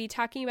I'm going to be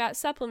talking about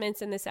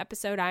supplements in this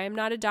episode. I am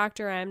not a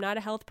doctor. I am not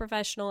a health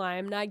professional. I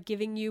am not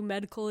giving you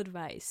medical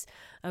advice.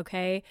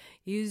 Okay?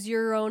 Use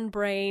your own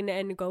brain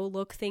and go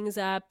look things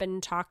up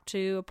and talk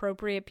to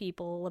appropriate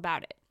people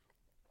about it.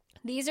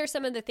 These are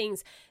some of the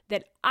things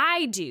that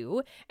I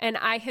do and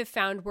I have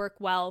found work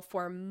well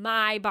for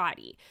my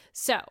body.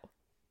 So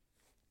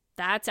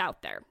that's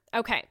out there.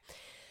 Okay.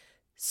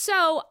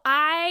 So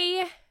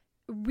I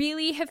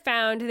really have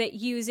found that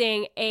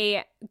using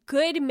a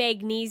good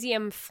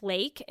magnesium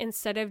flake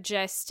instead of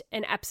just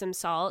an Epsom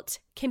salt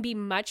can be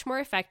much more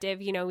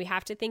effective. You know, we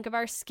have to think of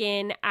our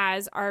skin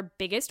as our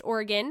biggest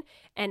organ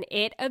and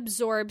it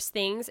absorbs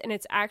things, and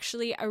it's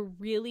actually a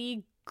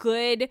really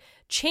good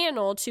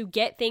channel to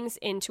get things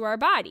into our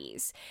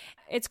bodies.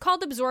 It's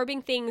called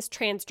absorbing things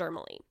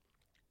transdermally.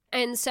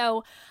 And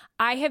so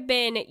I have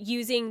been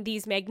using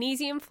these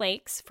magnesium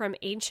flakes from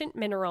Ancient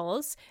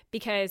Minerals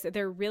because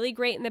they're really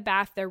great in the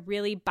bath. They're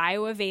really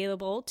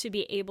bioavailable to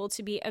be able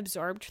to be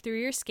absorbed through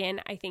your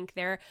skin. I think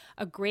they're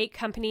a great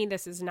company.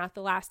 This is not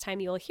the last time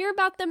you'll hear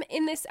about them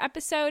in this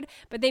episode,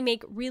 but they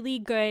make really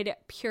good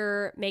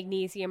pure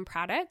magnesium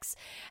products.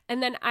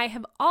 And then I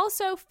have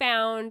also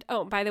found,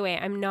 oh, by the way,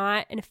 I'm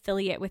not an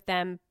affiliate with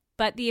them,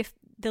 but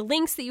the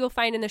links that you will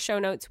find in the show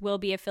notes will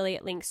be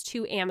affiliate links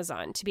to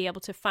Amazon to be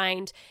able to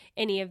find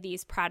any of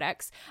these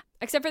products.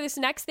 Except for this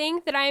next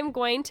thing that I am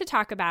going to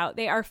talk about.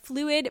 They are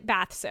Fluid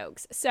bath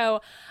soaks. So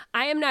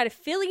I am not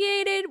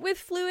affiliated with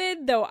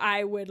Fluid, though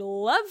I would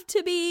love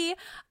to be.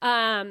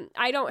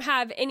 I don't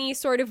have any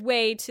sort of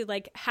way to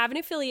have an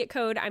affiliate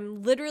code.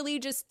 I'm literally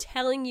just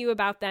telling you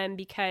about them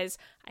because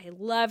I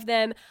love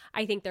them.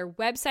 I think their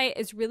website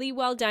is really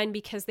well done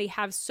because they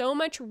have so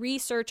much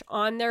research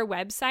on their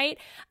website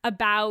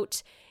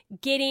about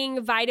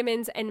getting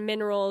vitamins and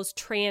minerals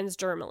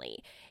transdermally.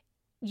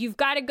 You've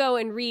got to go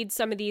and read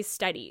some of these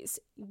studies.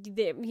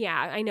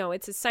 Yeah, I know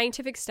it's a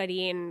scientific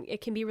study and it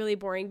can be really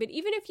boring, but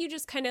even if you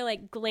just kind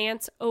of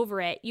glance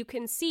over it, you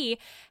can see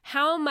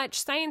how much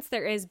science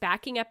there is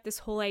backing up this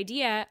whole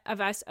idea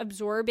of us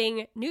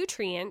absorbing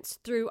nutrients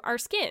through our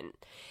skin.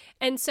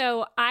 And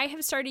so I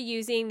have started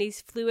using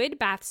these Fluid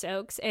bath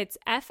soaks. It's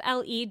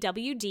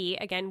FLEWD.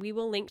 Again, we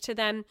will link to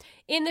them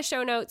in the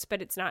show notes,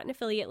 but it's not an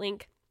affiliate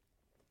link.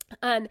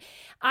 I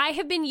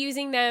have been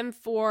using them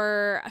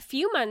for a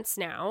few months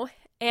now,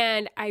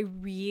 and I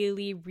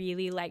really,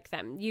 really like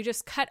them. You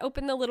just cut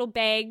open the little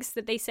bags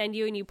that they send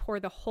you and you pour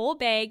the whole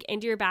bag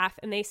into your bath,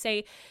 and they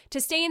say to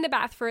stay in the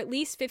bath for at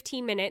least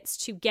 15 minutes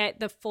to get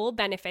the full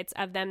benefits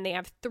of them. They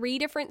have 3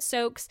 different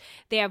soaks.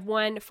 They have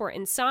one for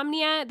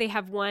insomnia, they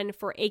have one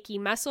for achy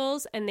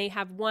muscles, and they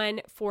have one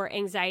for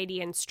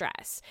anxiety and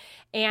stress.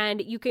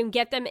 And you can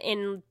get them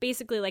in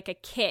basically like a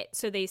kit.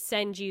 So they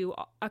send you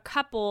a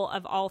couple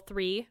of all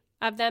 3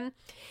 of them.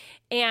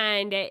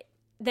 And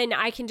then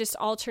I can just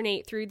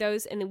alternate through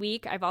those in the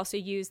week. I've also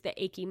used the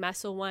achy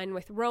muscle one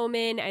with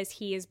Roman as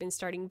he has been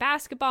starting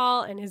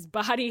basketball and his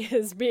body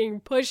is being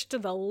pushed to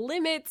the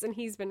limits and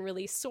he's been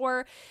really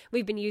sore.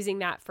 We've been using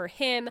that for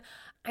him.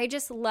 I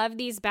just love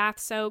these bath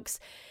soaks.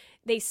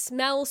 They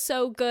smell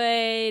so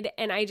good,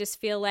 and I just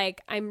feel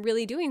like I'm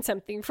really doing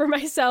something for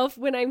myself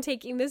when I'm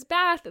taking this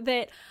bath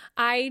that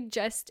I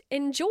just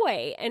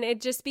enjoy, and it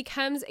just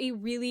becomes a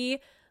really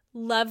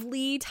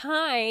lovely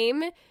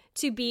time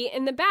to be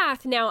in the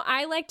bath. Now,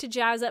 I like to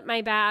jazz up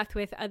my bath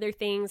with other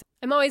things.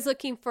 I'm always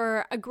looking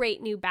for a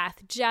great new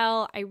bath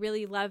gel. I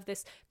really love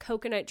this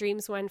Coconut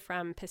Dreams one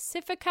from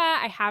Pacifica.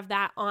 I have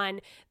that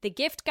on the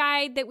gift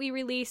guide that we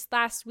released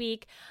last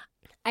week.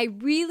 I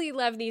really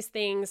love these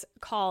things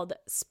called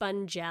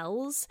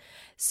Spongelles.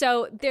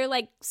 So they're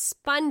like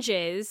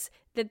sponges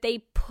that they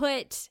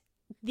put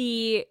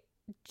the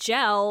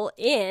gel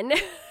in,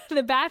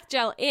 the bath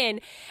gel in,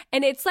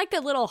 and it's like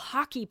a little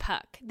hockey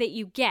puck that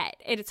you get.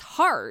 And it's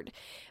hard,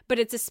 but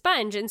it's a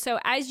sponge. And so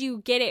as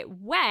you get it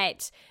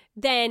wet,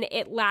 then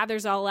it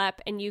lathers all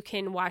up and you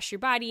can wash your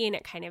body and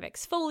it kind of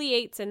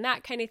exfoliates and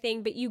that kind of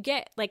thing, but you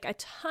get like a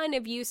ton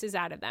of uses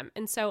out of them.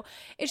 And so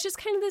it's just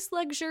kind of this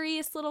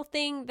luxurious little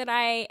thing that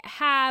I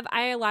have.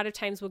 I a lot of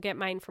times will get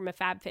mine from a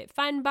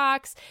FabFitFun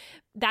box.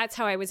 That's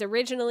how I was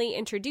originally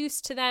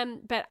introduced to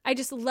them, but I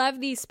just love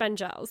these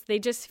Spongelles. They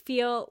just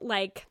feel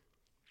like,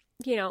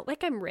 you know,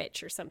 like I'm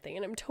rich or something,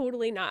 and I'm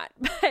totally not,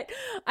 but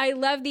I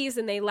love these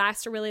and they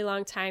last a really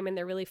long time and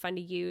they're really fun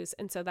to use.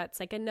 And so that's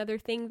like another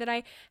thing that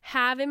I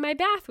have in my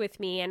bath with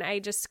me. And I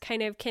just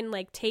kind of can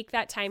like take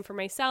that time for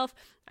myself.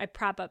 I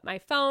prop up my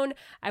phone.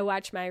 I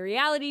watch my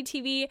reality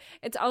TV.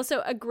 It's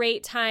also a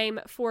great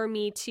time for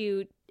me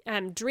to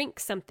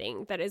drink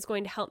something that is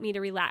going to help me to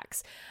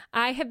relax.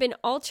 I have been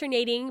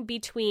alternating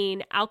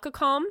between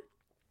Alka-Calm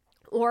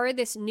or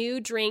this new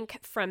drink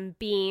from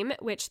Beam,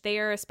 which they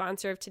are a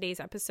sponsor of today's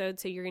episode.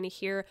 So you're going to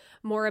hear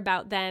more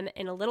about them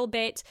in a little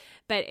bit,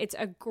 but it's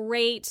a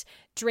great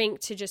drink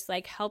to just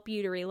like help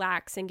you to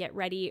relax and get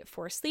ready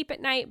for sleep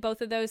at night.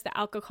 Both of those, the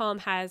Alka-Calm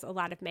has a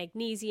lot of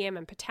magnesium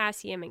and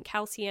potassium and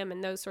calcium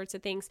and those sorts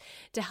of things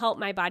to help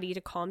my body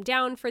to calm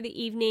down for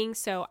the evening.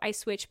 So I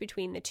switch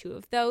between the two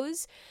of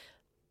those.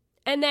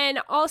 And then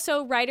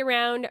also right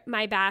around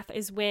my bath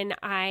is when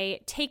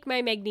I take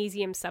my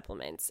magnesium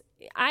supplements.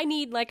 I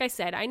need, like I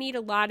said, I need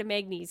a lot of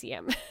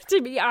magnesium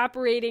to be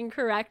operating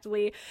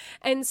correctly.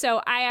 And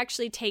so I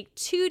actually take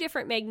 2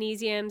 different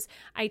magnesiums.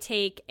 I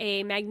take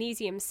a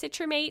magnesium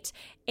citramate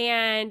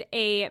and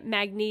a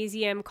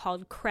magnesium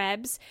called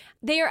Krebs.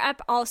 They are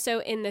up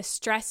also in the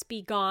Stress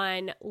Be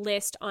Gone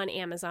list on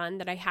Amazon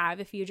that I have.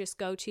 If you just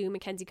go to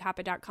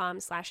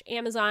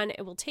MackenzieKoppa.com/Amazon,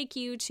 it will take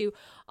you to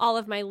all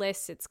of my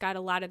lists. It's got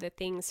a lot of the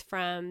things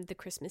from the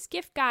Christmas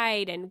gift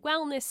guide and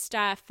wellness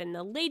stuff and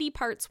the Lady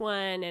Parts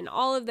one, and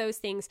all of those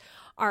things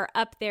are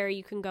up there.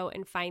 You can go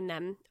and find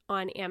them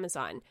on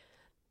Amazon.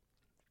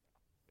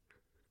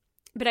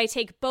 But I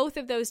take both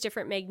of those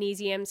different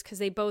magnesiums because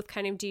they both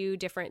kind of do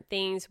different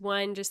things.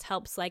 One just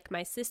helps like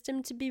my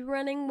system to be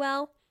running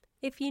well,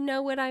 if you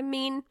know what I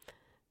mean.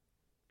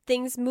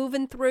 Things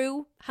moving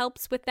through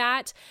helps with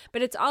that.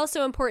 But it's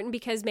also important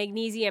because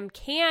magnesium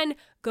can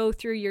go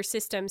through your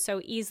system so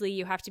easily.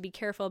 You have to be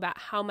careful about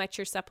how much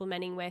you're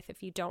supplementing with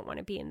if you don't want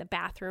to be in the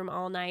bathroom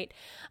all night.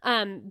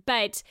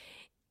 But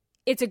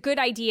it's a good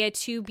idea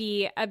to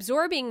be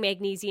absorbing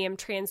magnesium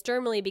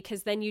transdermally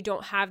because then you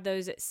don't have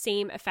those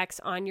same effects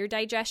on your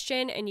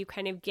digestion and you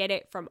kind of get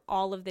it from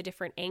all of the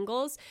different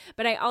angles.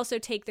 But I also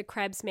take the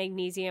Krebs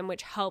magnesium,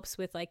 which helps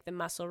with like the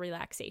muscle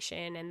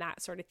relaxation and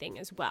that sort of thing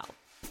as well.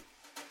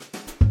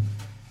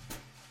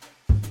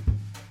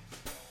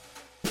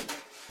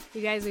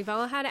 You guys, we've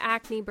all had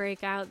acne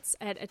breakouts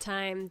at a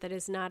time that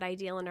is not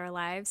ideal in our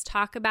lives.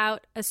 Talk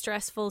about a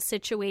stressful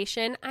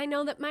situation. I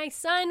know that my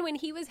son, when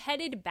he was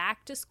headed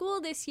back to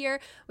school this year,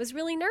 was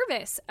really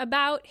nervous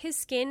about his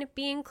skin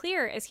being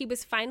clear as he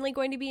was finally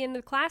going to be in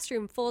the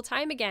classroom full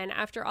time again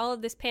after all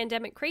of this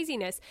pandemic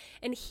craziness.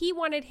 And he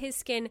wanted his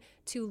skin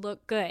to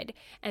look good.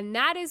 And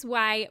that is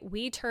why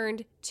we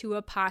turned to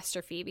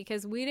Apostrophe,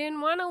 because we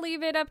didn't want to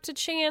leave it up to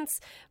chance.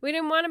 We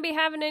didn't want to be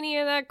having any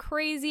of that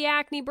crazy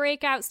acne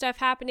breakout stuff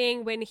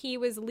happening when he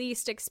was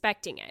least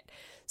expecting it.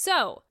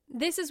 So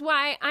this is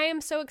why I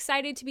am so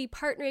excited to be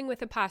partnering with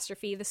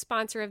Apostrophe, the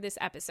sponsor of this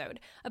episode.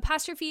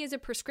 Apostrophe is a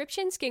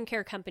prescription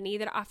skincare company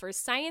that offers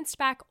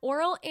science-backed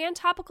oral and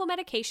topical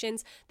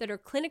medications that are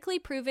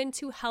clinically proven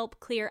to help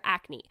clear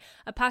acne.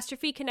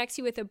 Apostrophe connects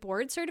you with a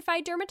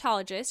board-certified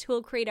dermatologist who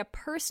will create a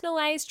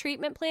personalized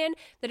treatment plan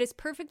that is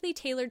perfectly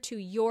tailored to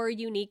your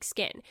unique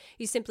skin.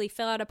 You simply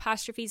fill out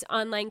Apostrophe's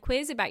online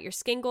quiz about your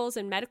skin goals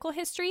and medical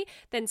history,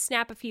 then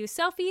snap a few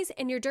selfies,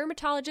 and your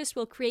dermatologist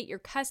will create your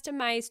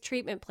customized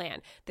treatment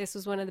plan. This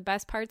was one of the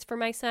best parts for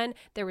my son.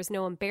 There was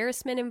no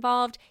embarrassment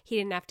involved. He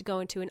didn't have to go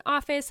into an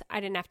office. I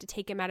didn't have to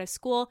take him out of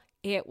school.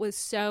 It was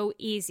so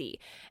easy.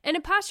 And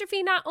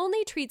Apostrophe not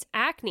only treats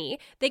acne,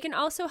 they can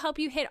also help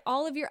you hit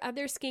all of your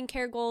other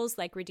skincare goals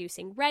like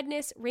reducing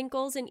redness,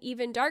 wrinkles, and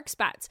even dark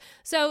spots.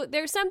 So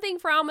there's something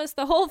for almost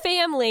the whole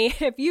family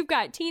if you've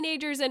got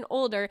teenagers and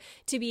older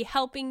to be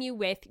helping you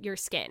with your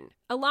skin.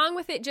 Along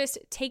with it just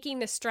taking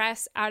the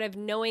stress out of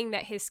knowing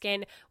that his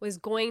skin was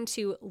going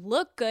to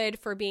look good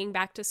for being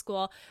back to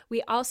school,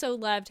 we also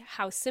loved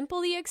how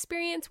simple the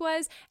experience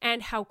was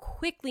and how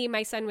quickly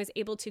my son was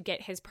able to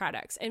get his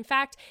products. In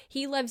fact,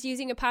 he loves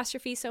using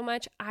Apostrophe so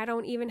much, I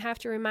don't even have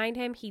to remind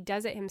him. He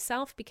does it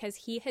himself because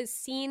he has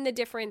seen the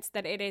difference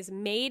that it has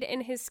made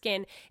in his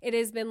skin. It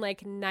has been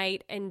like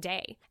night and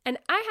day. And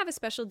I have a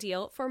special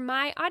deal for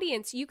my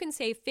audience. You can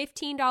save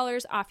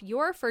 $15 off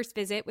your first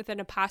visit with an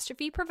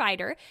Apostrophe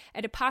provider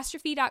at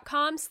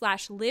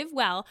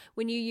apostrophe.com/livewell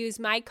when you use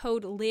my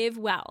code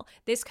LIVEWELL.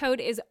 This code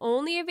is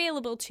only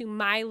available to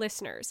my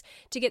listeners.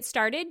 To get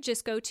started,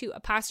 just go to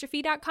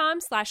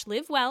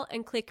apostrophe.com/livewell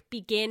and click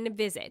begin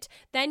visit.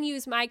 Then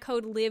use my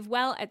code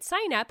LIVEWELL at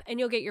sign up and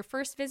you'll get your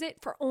first visit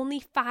for only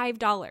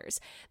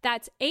 $5.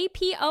 That's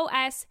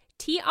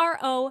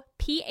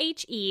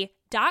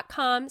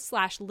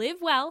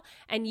apostrophe.com/livewell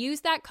and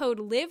use that code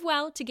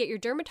LIVEWELL to get your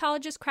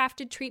dermatologist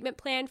crafted treatment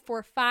plan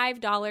for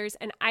 $5.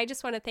 And I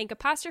just want to thank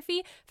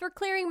Apostrophe for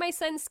clearing my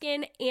son's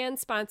skin and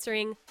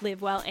sponsoring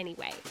Live Well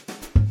Anyway.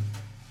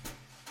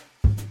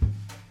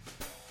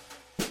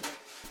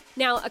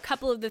 Now, a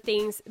couple of the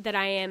things that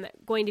I am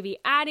going to be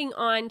adding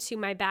on to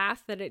my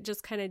bath that it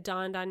just kind of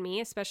dawned on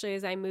me, especially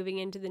as I'm moving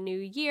into the new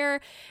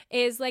year,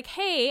 is like,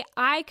 hey,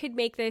 I could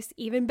make this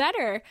even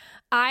better.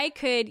 I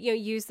could,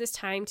 use this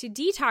time to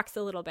detox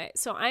a little bit.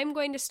 So I'm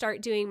going to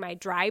start doing my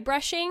dry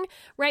brushing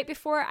right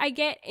before I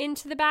get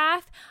into the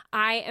bath.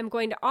 I am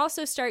going to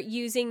also start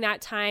using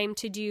that time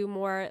to do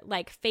more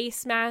like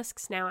face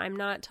masks. Now, I'm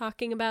not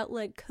talking about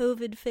like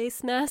COVID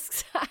face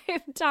masks.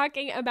 I'm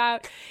talking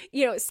about,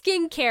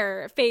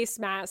 skincare face face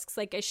masks,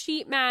 like a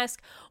sheet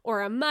mask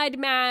or a mud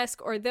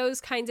mask or those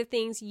kinds of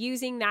things,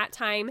 using that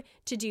time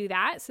to do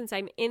that. Since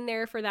I'm in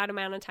there for that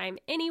amount of time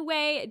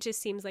anyway, it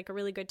just seems like a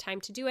really good time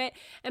to do it,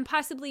 and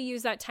possibly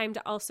use that time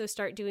to also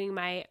start doing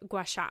my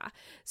gua sha.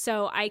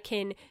 So I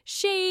can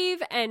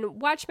shave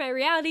and watch my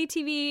reality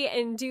TV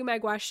and do my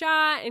gua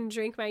sha and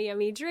drink my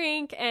yummy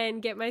drink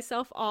and get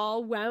myself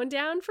all wound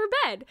down for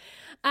bed.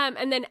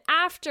 And then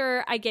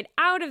after I get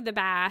out of the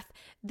bath,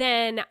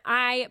 then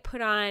I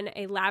put on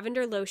a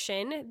lavender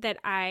lotion that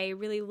I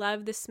really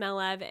love the smell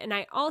of. And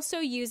I also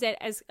use it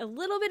as a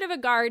little bit of a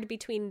guard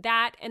between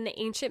that and the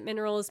Ancient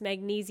Minerals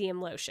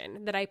magnesium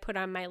lotion that I put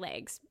on my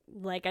legs.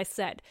 Like I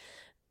said,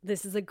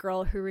 this is a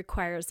girl who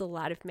requires a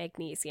lot of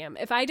magnesium.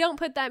 If I don't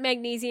put that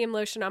magnesium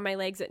lotion on my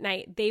legs at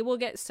night, they will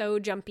get so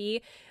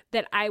jumpy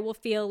that I will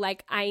feel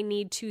like I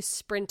need to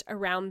sprint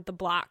around the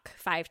block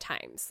 5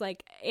 times.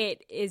 Like,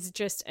 it is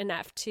just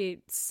enough to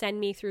send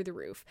me through the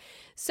roof.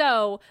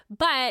 So,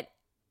 but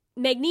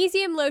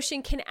magnesium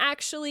lotion can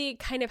actually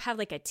kind of have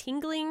like a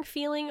tingling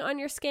feeling on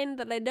your skin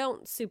that I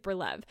don't super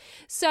love.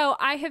 So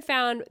I have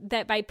found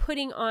that by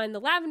putting on the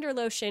lavender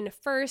lotion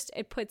first,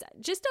 it puts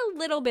just a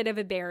little bit of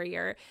a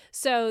barrier.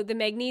 So the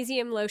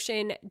magnesium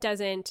lotion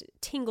doesn't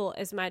tingle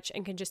as much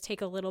and can just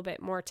take a little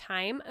bit more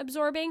time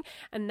absorbing.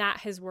 And that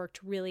has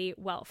worked really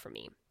well for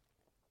me.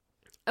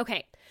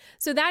 Okay,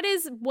 so that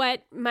is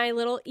what my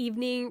little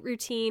evening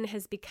routine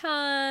has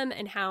become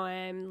and how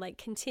I'm like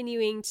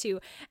continuing to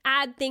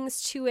add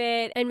things to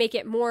it and make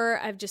it more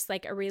of just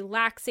like a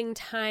relaxing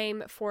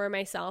time for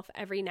myself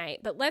every night.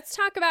 But let's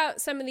talk about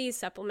some of these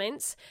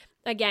supplements.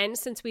 Again,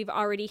 since we've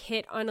already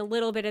hit on a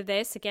little bit of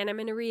this, again, I'm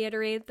going to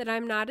reiterate that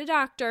I'm not a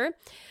doctor.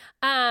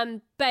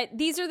 But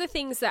these are the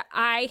things that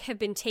I have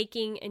been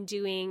taking and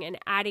doing and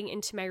adding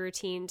into my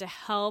routine to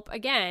help,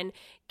 again,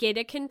 get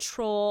a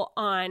control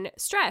on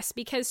stress,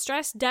 because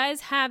stress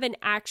does have an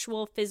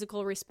actual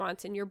physical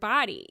response in your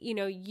body. You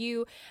know,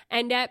 you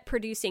end up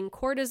producing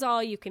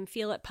cortisol. You can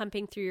feel it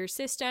pumping through your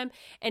system.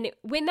 And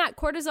when that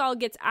cortisol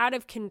gets out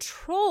of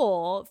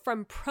control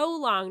from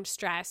prolonged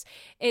stress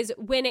is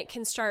when it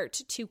can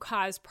start to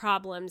cause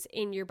problems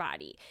in your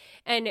body.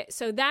 And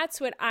so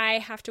that's what I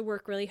have to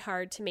work really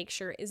hard to make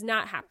sure is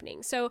not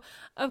happening. So,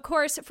 of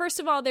course, first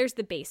of all, there's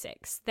the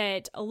basics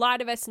that a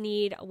lot of us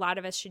need, a lot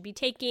of us should be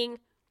taking.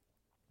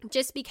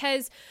 Just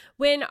because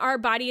when our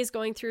body is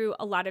going through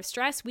a lot of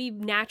stress, we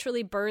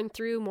naturally burn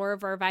through more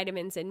of our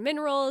vitamins and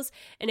minerals,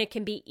 and it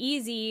can be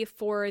easy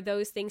for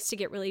those things to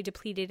get really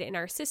depleted in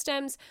our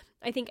systems.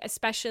 I think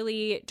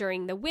especially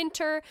during the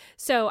winter.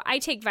 So I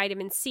take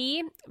vitamin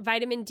C,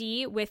 vitamin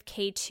D with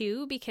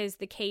K2, because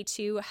the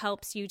K2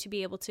 helps you to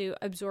be able to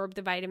absorb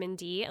the vitamin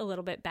D a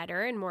little bit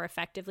better and more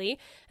effectively.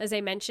 As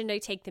I mentioned, I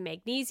take the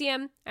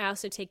magnesium. I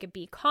also take a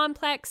B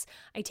complex.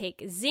 I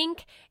take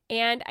zinc,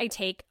 and I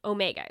take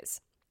omegas.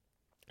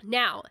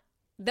 Now,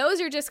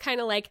 those are just kind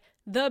of like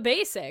the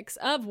basics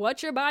of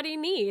what your body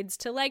needs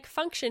to like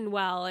function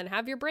well and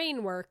have your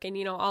brain work and,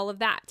 you know, all of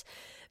that.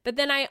 But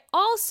then I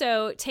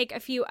also take a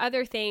few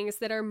other things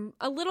that are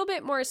a little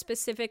bit more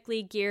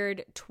specifically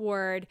geared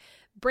toward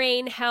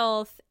brain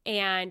health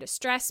and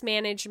stress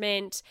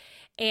management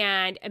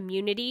and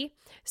immunity.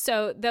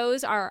 So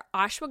those are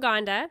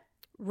ashwagandha,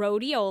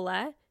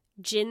 rhodiola,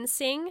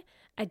 ginseng,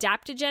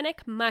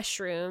 adaptogenic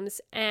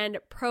mushrooms, and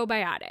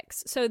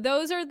probiotics. So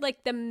those are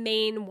like the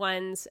main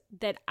ones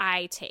that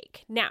I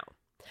take. Now,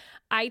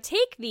 I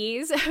take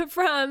these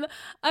from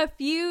a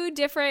few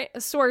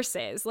different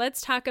sources.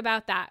 Let's talk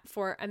about that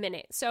for a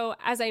minute. So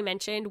as I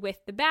mentioned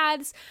with the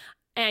baths,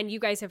 and you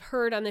guys have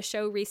heard on the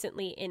show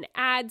recently in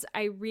ads,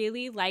 I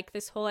really like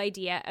this whole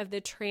idea of the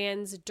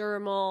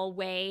transdermal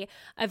way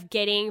of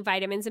getting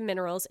vitamins and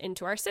minerals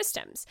into our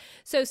systems.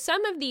 So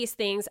some of these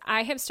things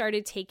I have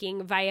started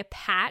taking via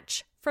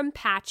patch from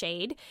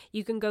PatchAid.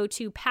 You can go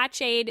to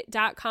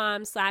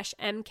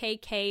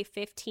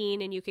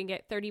patchaid.com/MKK15 and you can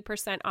get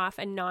 30% off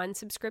a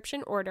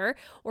non-subscription order,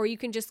 or you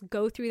can just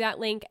go through that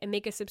link and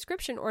make a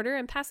subscription order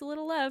and pass a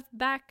little love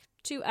back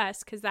to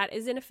us, because that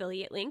is an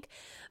affiliate link.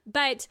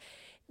 But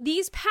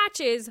these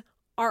patches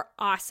are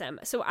awesome.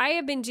 So I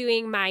have been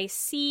doing my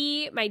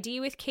C, my D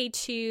with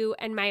K2,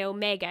 and my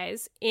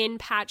omegas in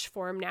patch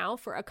form now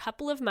for a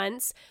couple of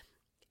months.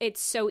 It's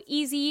so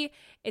easy.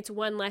 It's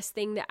one less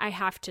thing that I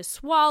have to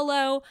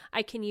swallow.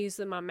 I can use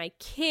them on my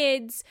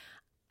kids.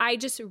 I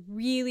just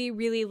really,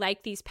 really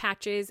like these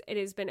patches. It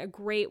has been a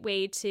great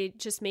way to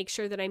just make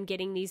sure that I'm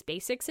getting these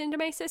basics into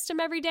my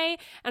system every day.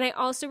 And I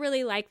also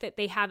really like that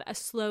they have a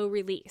slow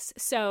release.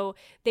 So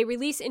they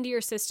release into your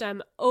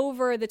system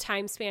over the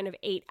time span of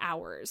 8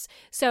 hours.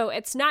 So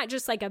it's not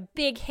just like a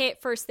big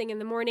hit first thing in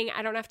the morning.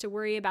 I don't have to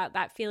worry about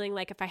that feeling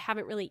like if I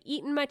haven't really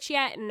eaten much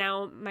yet and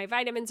now my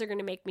vitamins are going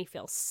to make me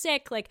feel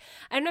sick. Like,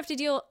 I don't have to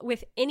deal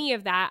with any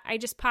of that. I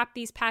just pop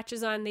these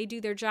patches on. They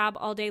do their job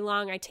all day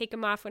long. I take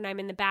them off when I'm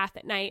in the bath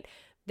at night.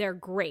 They're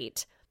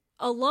great.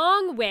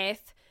 Along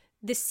with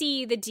the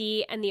C, the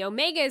D, and the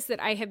omegas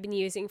that I have been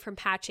using from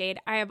Patchaid,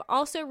 I have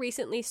also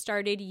recently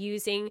started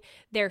using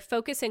their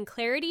Focus and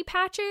Clarity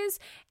patches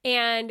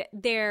and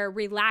their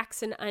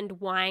Relax and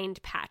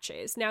Unwind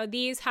patches. Now,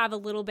 these have a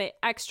little bit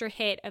extra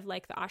hit of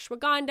like the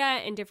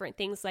ashwagandha and different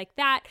things like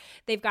that.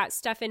 They've got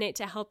stuff in it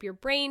to help your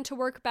brain to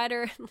work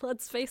better.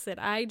 Let's face it,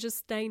 I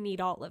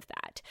need all of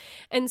that.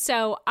 And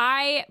so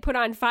I put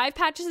on 5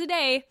 patches a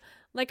day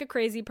like a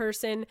crazy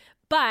person,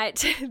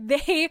 but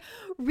they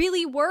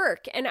really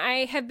work. And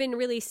I have been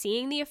really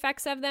seeing the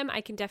effects of them.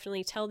 I can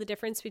definitely tell the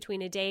difference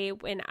between a day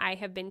when I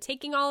have been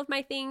taking all of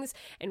my things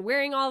and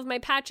wearing all of my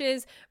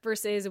patches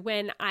versus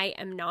when I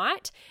am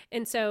not.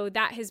 And so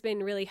that has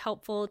been really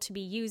helpful to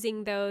be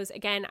using those.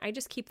 Again, I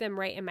just keep them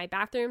right in my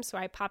bathroom. So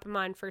I pop them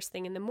on first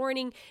thing in the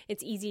morning.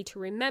 It's easy to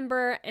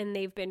remember, and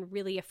they've been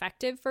really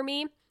effective for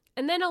me.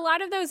 And then a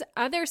lot of those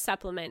other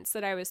supplements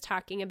that I was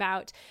talking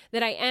about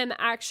that I am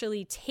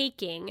actually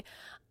taking,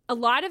 a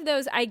lot of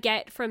those I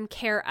get from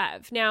Care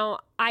of.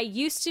 Now, I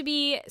used to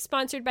be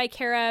sponsored by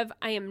Care of.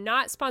 I am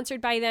not sponsored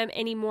by them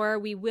anymore.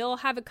 We will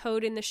have a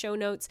code in the show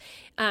notes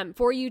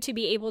for you to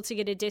be able to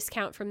get a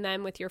discount from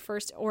them with your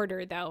first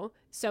order, though.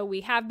 So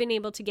we have been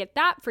able to get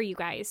that for you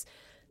guys.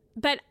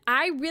 But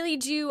I really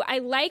do, I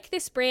like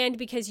this brand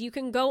because you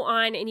can go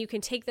on and you can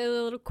take the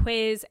little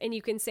quiz and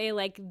you can say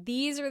like,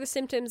 these are the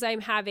symptoms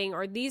I'm having,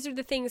 or these are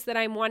the things that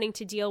I'm wanting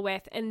to deal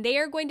with. And they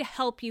are going to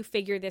help you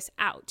figure this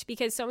out,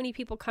 because so many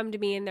people come to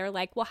me and they're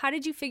like, well, how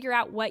did you figure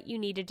out what you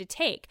needed to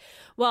take?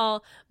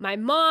 Well, my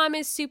mom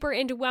is super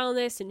into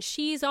wellness and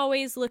she's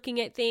always looking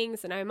at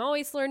things and I'm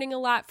always learning a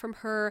lot from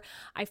her.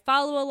 I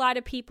follow a lot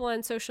of people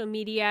on social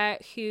media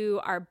who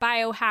are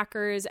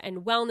biohackers and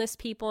wellness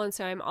people. And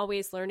so I'm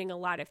always learning a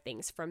lot of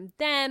things from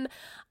them.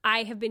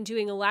 I have been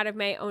doing a lot of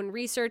my own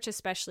research,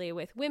 especially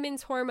with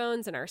women's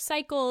hormones and our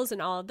cycles and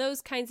all of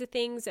those kinds of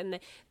things and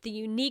the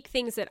unique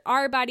things that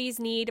our bodies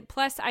need.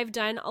 Plus, I've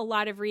done a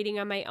lot of reading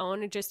on my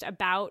own just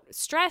about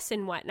stress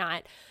and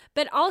whatnot.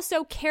 But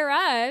also Care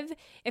of,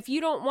 if you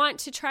don't want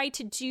to try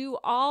to do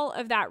all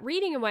of that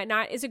reading and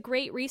whatnot, is a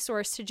great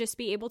resource to just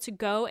be able to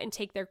go and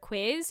take their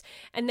quiz,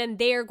 and then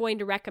they are going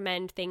to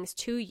recommend things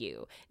to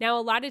you. Now,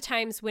 a lot of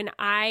times when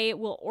I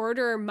will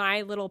order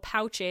my little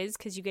pouches,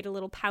 because you get a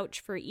little pouch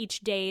for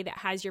each day that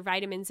has your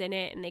vitamins in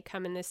it, and they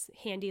come in this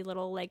handy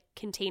little like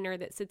container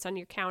that sits on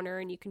your counter,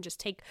 and you can just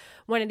take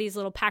one of these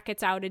little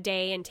packets out a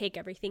day and take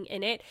everything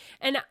in it.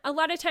 And a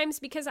lot of times,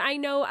 because I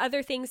know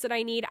other things that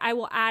I need, I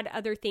will add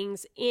other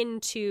things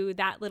into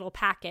that little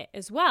packet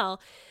as well.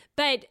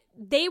 But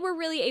they were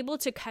really able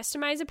to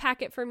customize a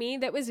packet for me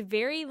that was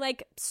very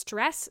like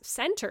stress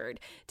centered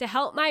to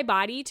help my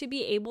body to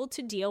be able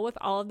to deal with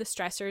all of the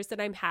stressors that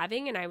I'm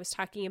having. And I was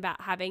talking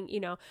about having,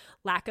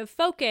 lack of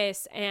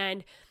focus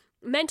and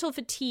mental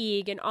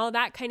fatigue and all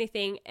that kind of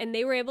thing. And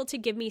they were able to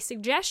give me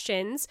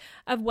suggestions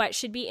of what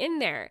should be in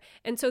there.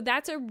 And so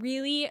that's a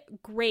really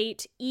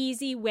great,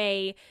 easy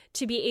way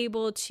to be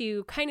able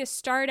to kind of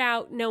start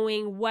out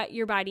knowing what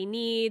your body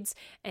needs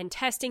and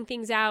testing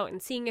things out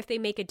and seeing if they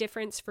make a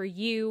difference for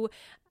you.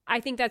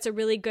 I think that's a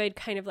really good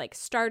kind of like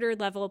starter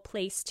level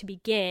place to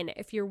begin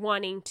if you're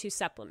wanting to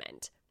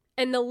supplement.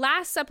 And the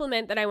last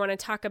supplement that I want to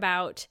talk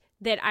about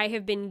that I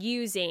have been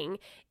using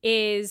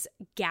is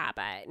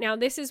GABA. Now,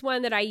 this is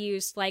one that I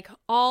used like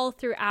all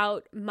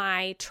throughout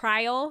my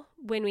trial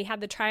when we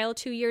had the trial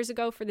 2 years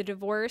ago for the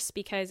divorce,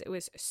 because it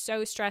was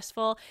so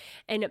stressful.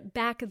 And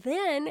back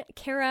then,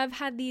 Care of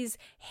had these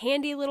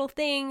handy little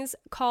things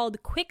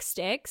called Quick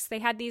Sticks. They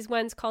had these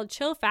ones called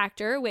Chill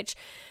Factor, which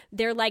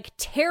they're like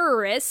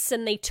terrorists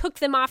and they took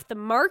them off the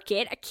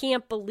market. I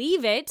can't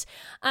believe it.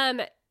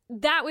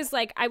 That was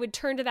like, I would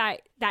turn to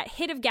that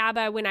hit of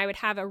GABA when I would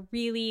have a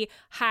really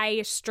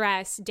high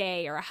stress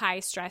day or a high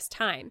stress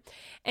time.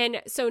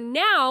 And so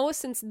now,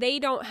 since they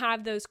don't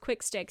have those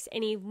Quick Sticks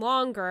any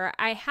longer,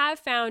 I have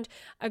found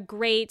a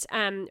great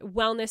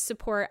wellness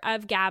support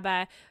of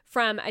GABA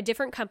from a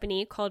different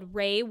company called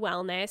Ray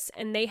Wellness.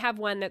 And they have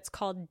one that's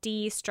called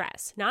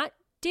De-Stress, not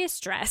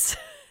distress.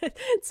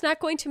 It's not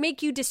going to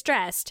make you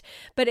distressed,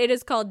 but it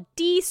is called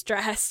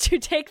de-stress to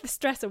take the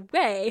stress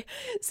away.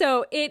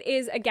 So it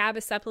is a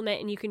GABA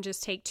supplement, and you can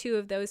just take 2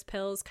 of those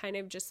pills kind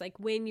of just like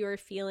when you're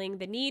feeling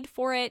the need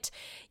for it.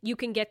 You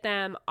can get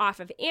them off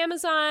of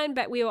Amazon,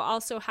 but we will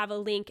also have a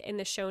link in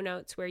the show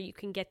notes where you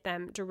can get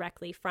them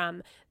directly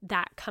from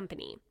that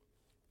company.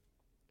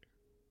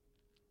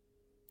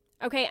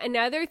 Okay,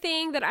 another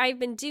thing that I've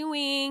been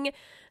doing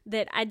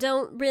that I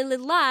don't really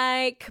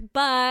like,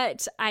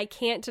 but I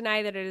can't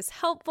deny that it is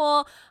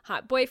helpful.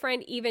 Hot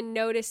Boyfriend even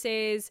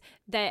notices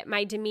that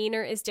my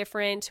demeanor is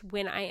different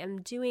when I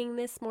am doing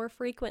this more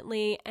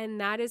frequently, and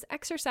that is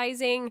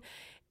exercising.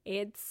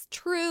 it's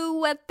true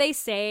what they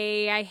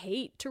say, I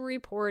hate to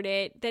report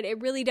it, that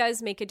it really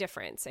does make a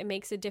difference. It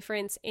makes a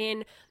difference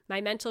in my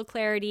mental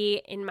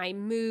clarity, in my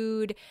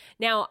mood.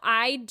 Now,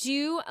 I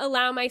do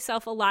allow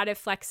myself a lot of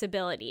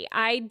flexibility.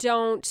 I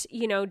don't,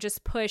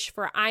 just push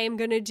for I am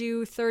going to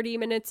do 30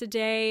 minutes a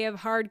day of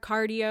hard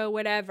cardio,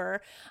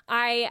 whatever.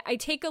 I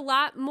take a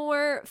lot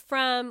more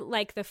from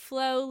like the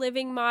flow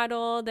living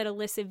model that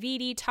Alyssa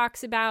Vitti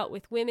talks about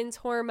with women's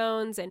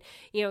hormones, and,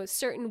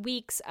 certain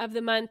weeks of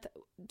the month,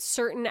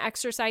 certain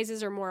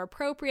exercises are more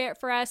appropriate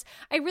for us.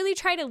 I really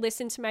try to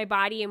listen to my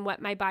body and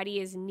what my body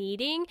is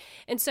needing.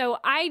 And so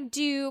I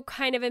do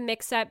kind of a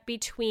mix up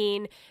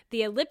between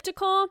the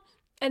elliptical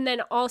and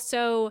then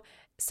also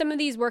some of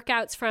these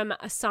workouts from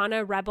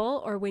Asana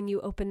Rebel, or when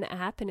you open the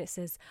app and it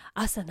says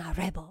Asana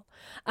Rebel.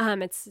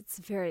 It's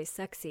very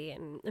sexy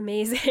and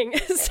amazing.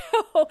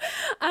 So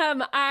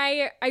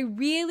I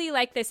really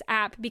like this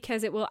app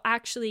because it will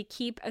actually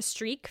keep a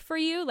streak for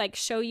you, like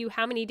show you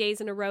how many days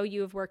in a row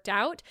you have worked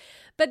out.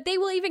 But they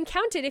will even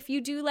count it if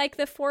you do like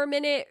the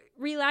 4-minute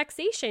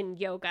relaxation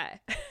yoga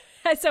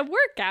as a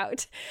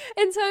workout.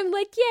 And so I'm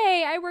like,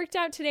 yay, I worked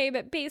out today.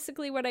 But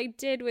basically what I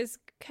did was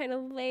kind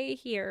of lay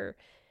here.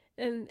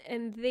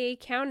 And they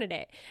counted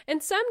it.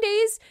 And some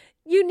days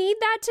you need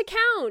that to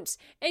count,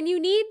 and you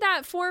need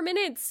that 4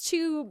 minutes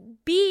to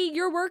be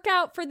your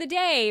workout for the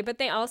day. But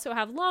they also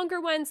have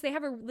longer ones. They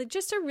have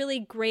just a really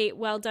great,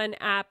 well done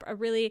app, a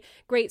really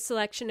great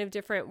selection of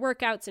different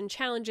workouts and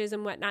challenges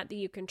and whatnot that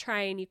you can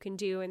try and you can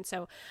do. And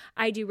so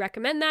I do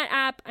recommend that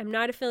app. I'm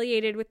not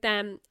affiliated with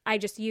them. I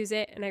just use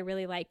it and I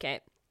really like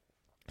it.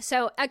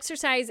 So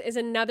exercise is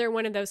another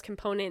one of those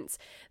components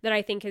that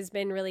I think has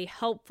been really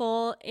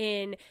helpful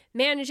in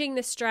managing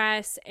the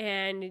stress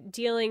and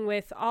dealing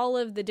with all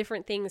of the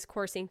different things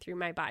coursing through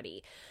my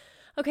body.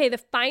 Okay, the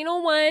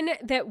final one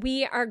that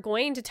we are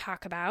going to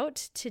talk about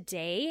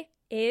today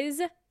is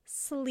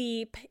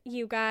sleep,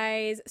 you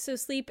guys. So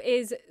sleep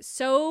is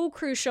so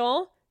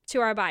crucial to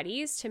our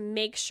bodies to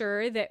make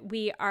sure that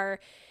we are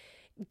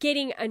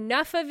getting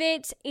enough of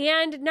it,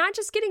 and not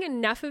just getting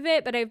enough of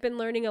it, but I've been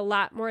learning a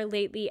lot more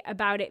lately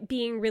about it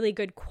being really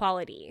good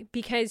quality,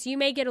 because you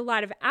may get a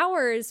lot of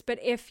hours, but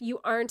if you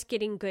aren't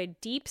getting good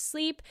deep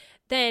sleep,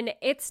 then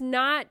it's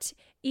not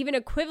even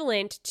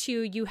equivalent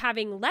to you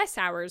having less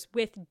hours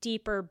with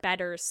deeper,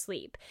 better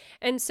sleep.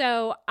 And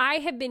so I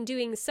have been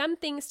doing some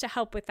things to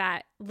help with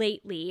that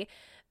lately.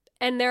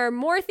 And there are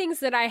more things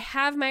that I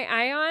have my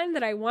eye on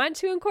that I want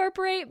to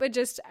incorporate, but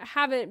just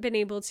haven't been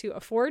able to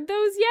afford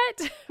those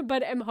yet,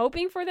 but I'm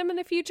hoping for them in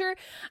the future.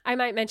 I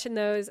might mention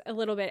those a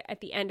little bit at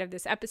the end of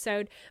this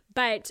episode,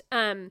 but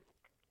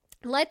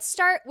let's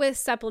start with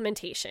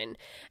supplementation.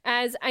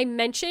 As I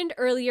mentioned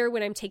earlier,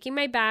 when I'm taking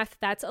my bath,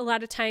 that's a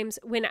lot of times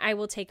when I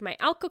will take my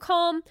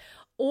Alka-Calm,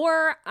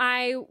 or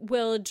I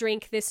will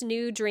drink this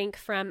new drink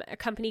from a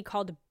company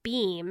called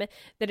Beam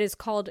that is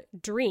called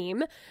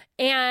Dream.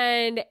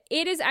 And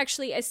it is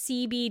actually a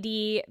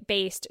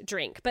CBD-based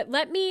drink. But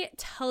let me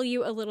tell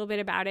you a little bit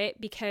about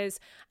it because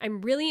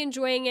I'm really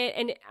enjoying it.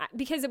 And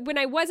because when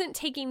I wasn't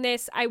taking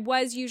this, I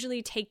was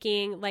usually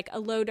taking like a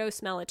low-dose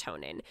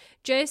melatonin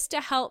just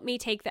to help me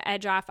take the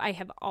edge off. I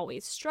have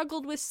always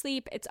struggled with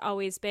sleep. It's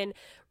always been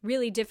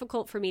really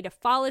difficult for me to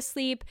fall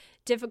asleep,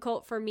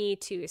 difficult for me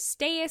to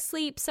stay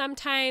asleep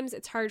sometimes.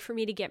 It's hard for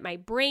me to get my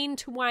brain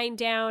to wind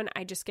down.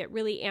 I just get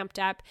really amped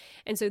up.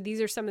 And so these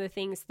are some of the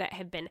things that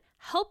have been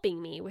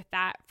helping me with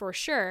that for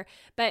sure.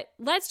 But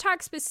let's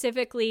talk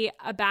specifically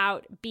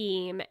about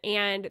Beam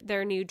and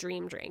their new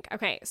Dream drink.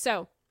 Okay,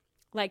 so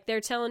like they're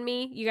telling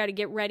me, you got to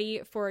get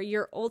ready for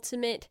your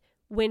ultimate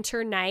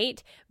winter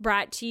night,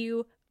 brought to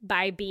you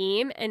by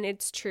Beam, and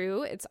it's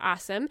true. It's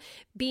awesome.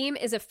 Beam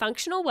is a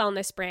functional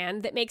wellness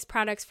brand that makes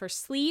products for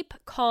sleep,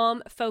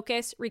 calm,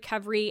 focus,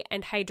 recovery,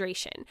 and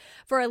hydration.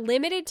 For a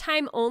limited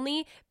time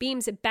only,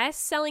 Beam's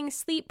best-selling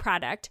sleep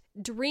product,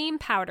 Dream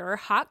Powder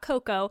Hot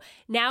Cocoa,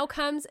 now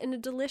comes in a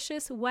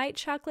delicious white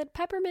chocolate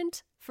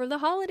peppermint for the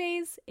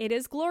holidays. It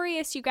is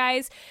glorious, you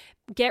guys.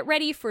 Get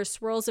ready for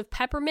swirls of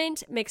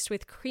peppermint mixed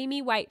with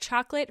creamy white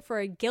chocolate for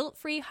a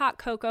guilt-free hot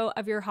cocoa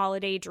of your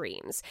holiday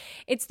dreams.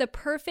 It's the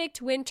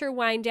perfect winter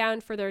wind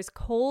down for those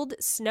cold,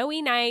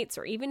 snowy nights,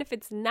 or even if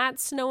it's not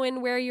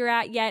snowing where you're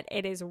at yet,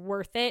 it is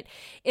worth it.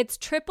 It's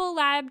triple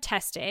lab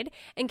tested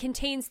and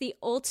contains the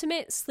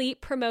ultimate sleep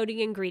promoting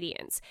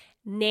ingredients: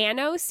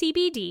 nano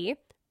CBD,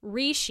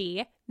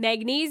 reishi,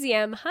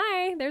 magnesium,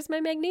 hi, there's my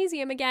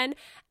magnesium again,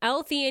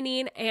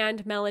 L-theanine,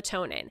 and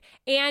melatonin,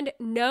 and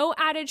no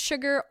added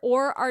sugar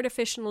or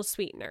artificial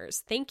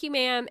sweeteners. Thank you,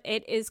 ma'am.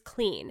 It is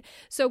clean.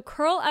 So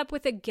curl up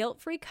with a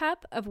guilt-free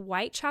cup of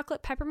white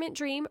chocolate peppermint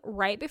Dream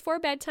right before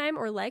bedtime,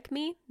 or like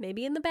me,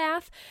 maybe in the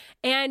bath,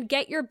 and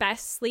get your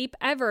best sleep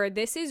ever.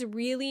 This is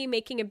really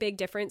making a big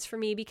difference for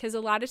me because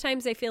a lot of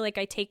times I feel like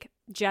I take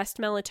just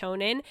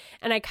melatonin,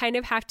 and I kind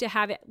of have to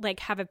have it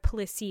have a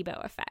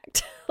placebo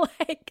effect.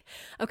 Like,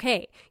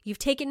 okay, you've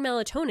taken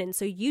melatonin,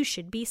 so you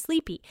should be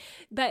sleepy.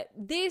 But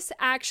this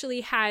actually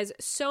has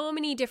so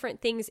many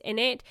different things in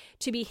it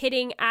to be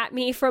hitting at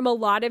me from a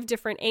lot of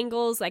different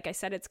angles. Like I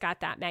said, it's got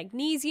that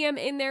magnesium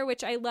in there,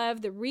 which I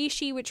love, the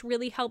reishi, which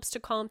really helps to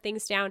calm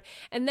things down,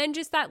 and then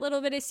just that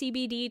little bit of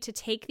CBD to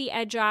take the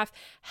edge off,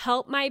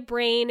 help my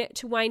brain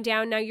to wind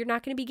down. Now, you're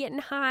not going to be getting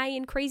high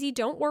and crazy.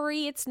 Don't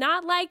worry. It's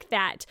not like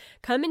that.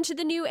 Come into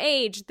the new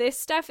age. This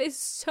stuff is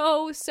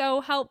so,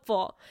 so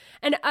helpful.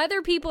 And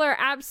other people are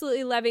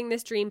absolutely loving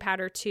this dream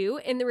powder too.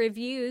 In the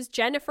reviews,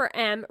 Jennifer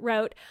M.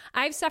 wrote,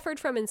 I've suffered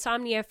from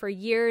insomnia for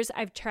years.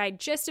 I've tried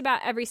just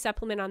about every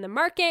supplement on the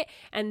market,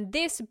 and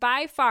this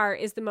by far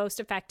is the most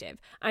effective.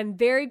 I'm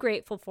very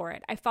grateful for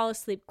it. I fall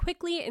asleep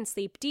quickly and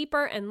sleep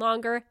deeper and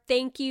longer.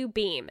 Thank you,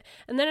 Beam.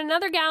 And then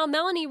another gal,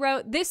 Melanie,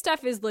 wrote, this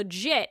stuff is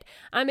legit.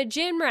 I'm a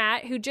gym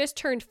rat who just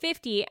turned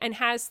 50 and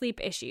has sleep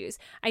issues.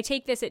 I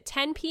take this at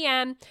 10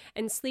 p.m.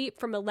 and sleep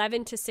from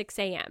 11 to 6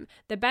 a.m.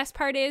 The best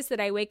part is that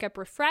I wake up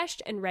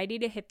refreshed and ready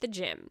to hit the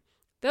gym.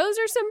 Those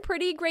are some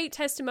pretty great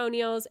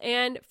testimonials.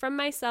 And from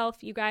myself,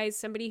 you guys,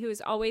 somebody who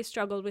has always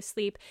struggled with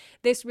sleep,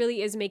 this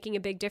really is making a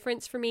big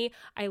difference for me.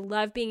 I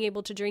love being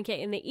able to drink it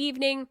in the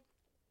evening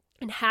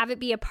and have it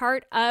be a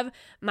part of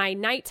my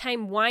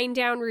nighttime wind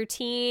down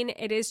routine.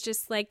 It is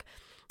just like,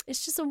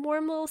 it's just a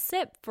warm little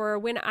sip for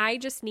when I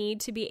just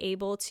need to be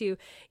able to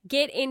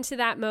get into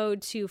that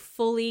mode to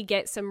fully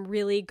get some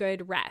really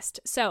good rest.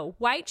 So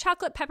white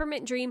chocolate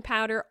peppermint dream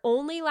powder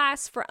only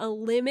lasts for a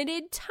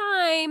limited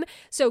time,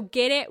 so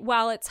get it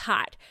while it's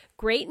hot.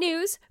 Great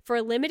news, for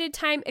a limited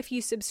time, if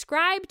you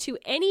subscribe to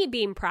any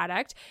Beam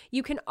product,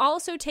 you can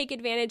also take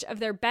advantage of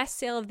their best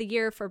sale of the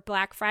year for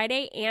Black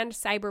Friday and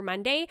Cyber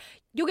Monday.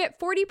 You'll get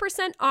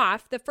 40%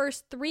 off the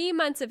first 3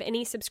 months of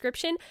any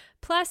subscription,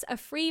 plus a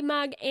free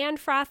mug and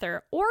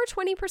frother, or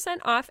 20%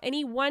 off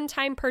any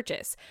one-time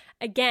purchase.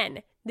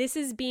 Again, this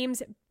is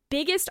Beam's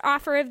biggest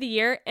offer of the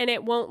year, and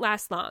it won't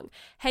last long.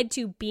 Head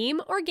to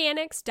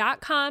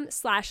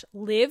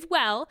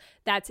beamorganics.com/livewell.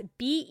 That's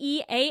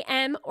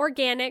BEAM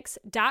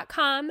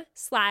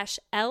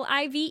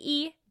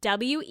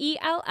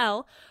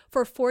organics.com/LIVEWELL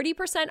for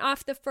 40%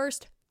 off the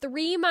first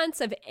 3 months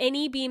of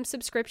any Beam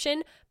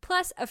subscription,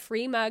 plus a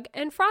free mug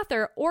and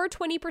frother, or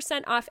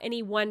 20% off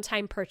any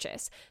one-time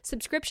purchase.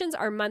 Subscriptions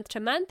are month to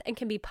month and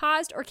can be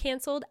paused or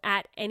canceled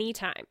at any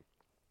time.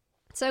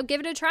 So give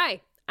it a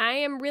try. I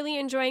am really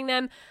enjoying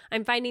them.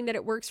 I'm finding that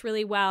it works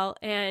really well,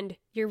 and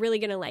you're really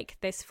going to like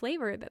this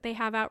flavor that they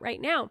have out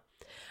right now.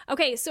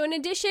 Okay, so in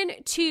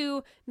addition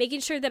to making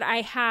sure that I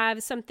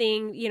have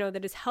something,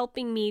 that is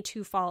helping me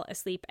to fall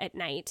asleep at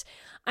night,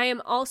 I am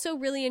also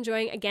really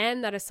enjoying, again,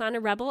 that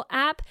Asana Rebel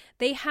app.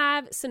 They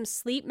have some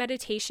sleep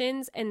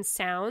meditations and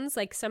sounds,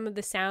 like some of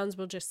the sounds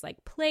will just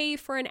play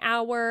for an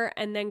hour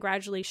and then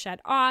gradually shut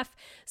off.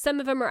 Some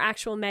of them are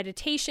actual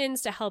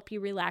meditations to help you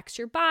relax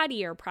your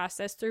body or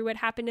process through what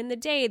happened in the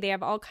day. They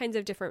have all kinds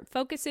of different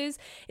focuses.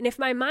 And if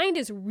my mind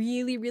is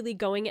really, really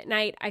going at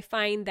night, I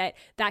find that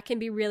that can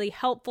be really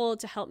helpful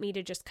to help me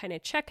to just kind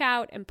of check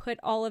out and put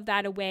all of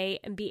that away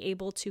and be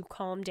able to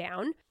calm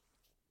down.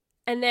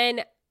 And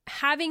then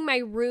having my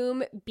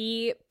room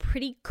be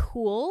pretty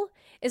cool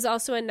is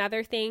also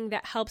another thing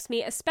that helps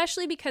me,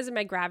 especially because of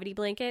my gravity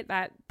blanket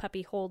that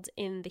puppy holds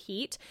in the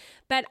heat.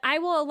 But I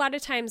will a lot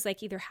of times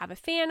either have a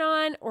fan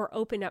on or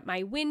open up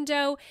my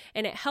window,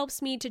 and it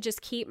helps me to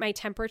just keep my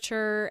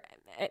temperature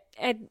at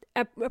an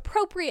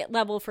appropriate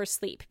level for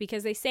sleep,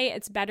 because they say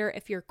it's better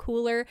if you're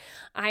cooler.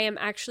 I am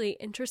actually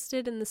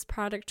interested in this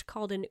product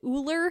called an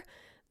Ooler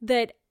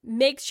that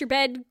makes your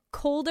bed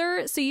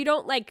colder, so you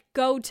don't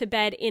go to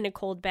bed in a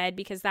cold bed,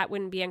 because that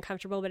wouldn't be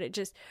uncomfortable, but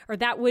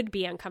that would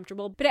be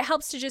uncomfortable, but it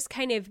helps to just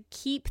kind of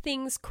keep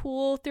things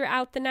cool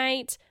throughout the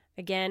night.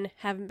 Again,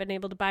 haven't been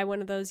able to buy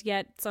one of those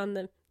yet. It's on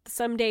the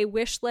someday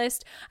wish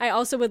list. I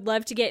also would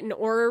love to get an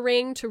Oura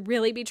Ring to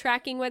really be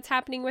tracking what's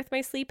happening with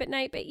my sleep at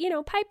night, but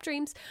pipe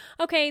dreams.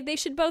 Okay, they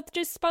should both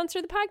just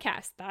sponsor the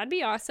podcast. That'd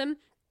be awesome.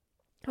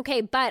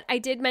 Okay, but I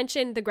did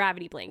mention the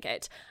gravity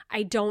blanket.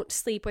 I don't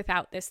sleep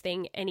without this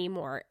thing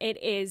anymore.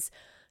 It is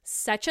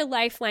such a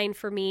lifeline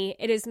for me.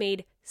 It has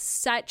made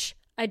such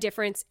a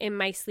difference in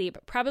my sleep.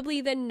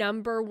 Probably the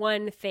number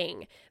one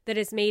thing that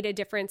has made a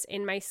difference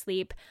in my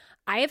sleep.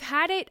 I have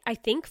had it, I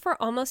think,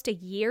 for almost a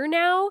year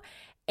now,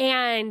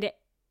 and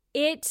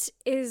it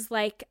is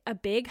like a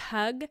big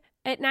hug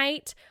at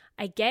night.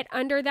 I get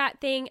under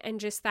that thing, and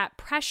just that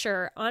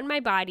pressure on my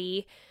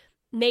body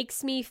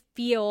makes me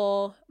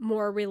feel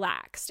more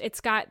relaxed. It's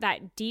got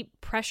that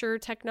deep pressure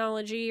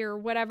technology or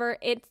whatever.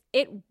 It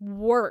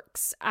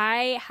works.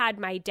 I had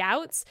my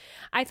doubts.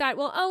 I thought,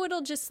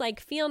 it'll just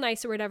feel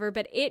nice or whatever,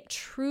 but it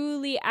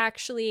truly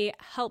actually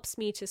helps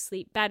me to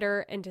sleep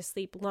better and to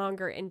sleep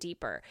longer and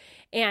deeper,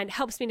 and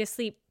helps me to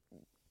sleep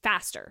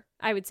faster,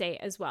 I would say,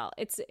 as well.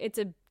 It's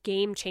a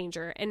game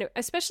changer. And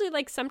especially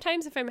like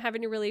sometimes if I'm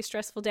having a really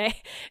stressful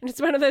day and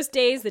it's one of those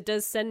days that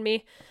does send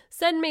me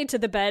to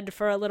the bed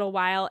for a little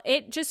while,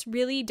 it just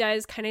really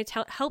does kind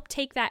of help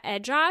take that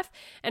edge off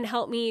and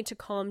help me to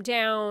calm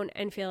down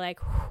and feel like,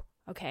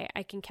 okay,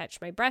 I can catch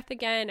my breath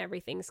again.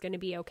 Everything's going to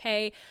be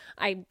okay.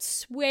 I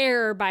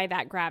swear by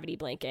that gravity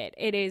blanket.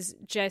 It has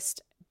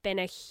just been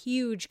a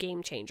huge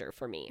game changer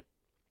for me.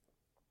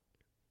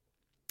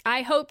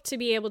 I hope to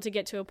be able to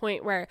get to a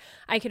point where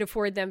I could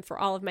afford them for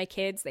all of my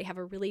kids. They have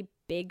a really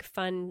big,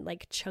 fun,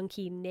 like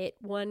chunky knit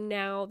one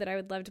now that I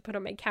would love to put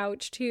on my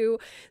couch too.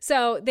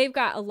 So they've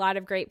got a lot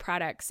of great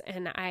products,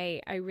 and I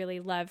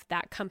really love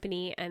that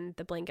company, and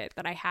the blanket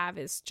that I have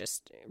is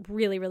just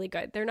really, really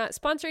good. They're not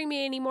sponsoring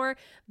me anymore,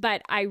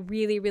 but I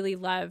really, really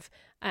love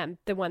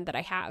the one that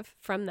I have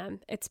from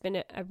them. It's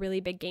been a really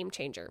big game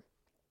changer.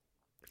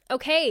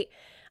 Okay.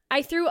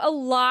 I threw a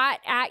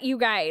lot at you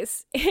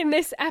guys in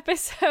this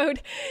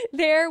episode.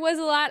 There was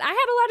a lot. I had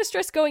a lot of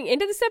stress going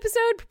into this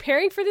episode,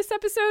 preparing for this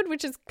episode,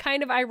 which is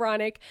kind of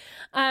ironic.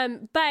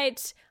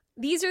 But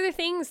these are the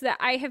things that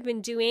I have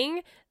been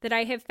doing that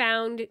I have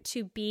found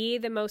to be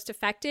the most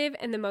effective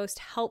and the most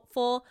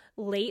helpful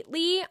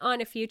lately.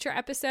 On a future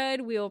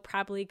episode, we will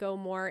probably go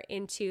more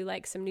into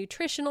like some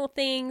nutritional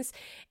things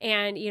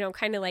and,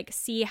 kind of like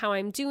see how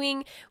I'm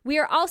doing. We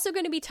are also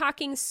going to be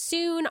talking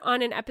soon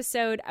on an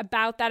episode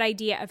about that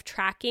idea of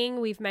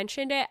tracking. We've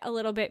mentioned it a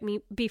little bit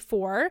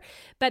before,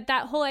 but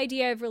that whole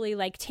idea of really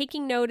like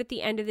taking note at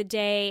the end of the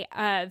day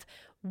of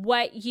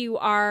what you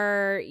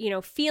are,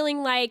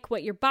 feeling like,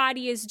 what your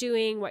body is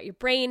doing, what your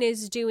brain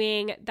is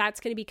doing. That's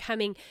going to be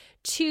coming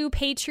to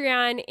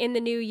Patreon in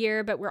the new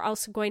year, but we're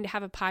also going to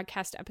have a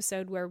podcast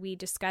episode where we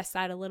discuss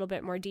that a little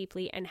bit more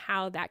deeply and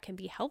how that can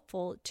be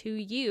helpful to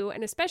you,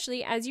 and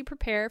especially as you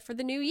prepare for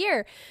the new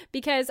year.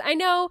 Because I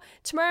know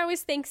tomorrow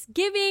is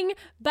Thanksgiving,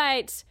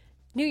 but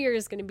New Year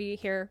is going to be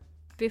here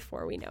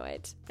before we know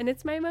it. And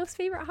it's my most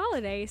favorite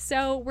holiday,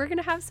 so we're going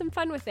to have some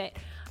fun with it.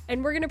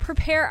 And we're going to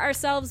prepare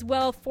ourselves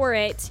well for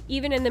it,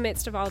 even in the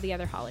midst of all the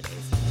other holidays.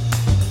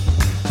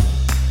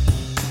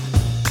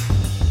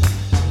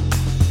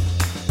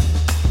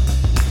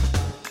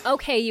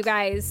 Okay, you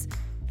guys,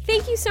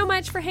 thank you so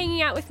much for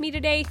hanging out with me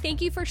today.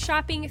 Thank you for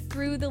shopping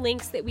through the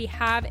links that we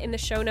have in the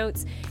show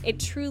notes. It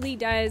truly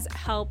does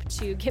help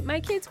to get my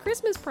kids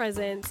Christmas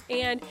presents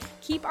and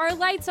keep our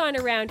lights on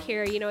around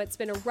here. It's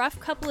been a rough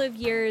couple of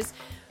years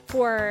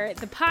for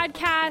the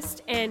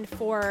podcast and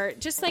for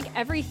just like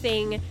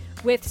everything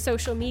with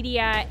social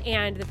media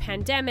and the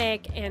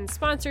pandemic and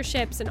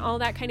sponsorships and all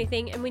that kind of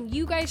thing. And when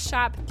you guys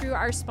shop through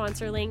our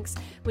sponsor links,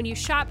 when you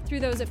shop through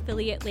those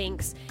affiliate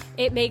links,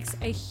 it makes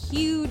a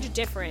huge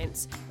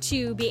difference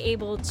to be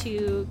able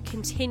to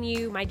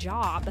continue my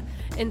job.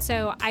 And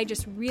so I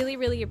just really,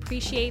 really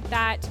appreciate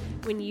that.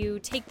 When you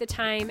take the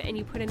time and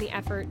you put in the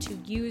effort to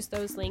use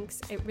those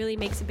links, it really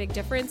makes a big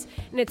difference.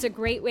 And it's a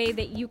great way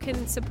that you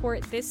can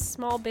support this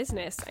small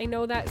business. I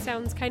know that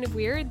sounds kind of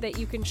weird that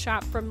you can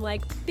shop from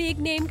like big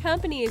name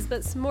companies,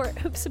 but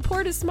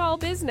support a small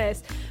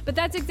business. But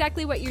that's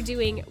exactly what you're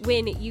doing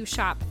when you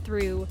shop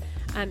through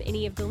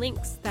any of the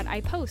links that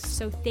I post.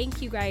 So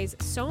thank you guys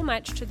so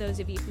much to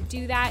those of you who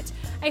do that.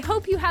 I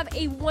hope you have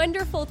a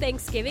wonderful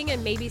Thanksgiving,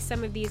 and maybe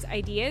some of these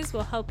ideas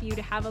will help you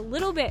to have a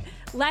little bit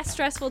less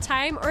stressful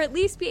time, or at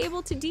least be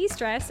able to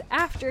de-stress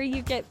after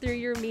you get through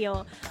your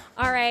meal.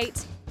 All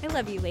right. I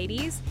love you,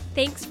 ladies.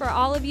 Thanks for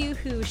all of you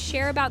who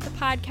share about the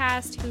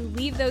podcast, who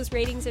leave those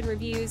ratings and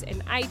reviews in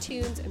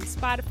iTunes and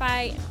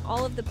Spotify and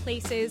all of the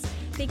places.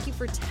 Thank you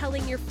for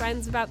telling your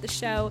friends about the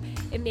show.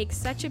 It makes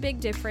such a big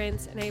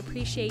difference, and I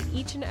appreciate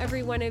each and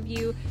every one of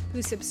you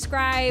who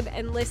subscribe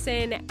and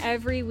listen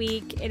every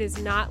week. It is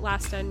not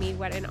lost on me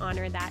what an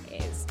honor that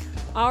is.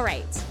 All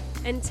right.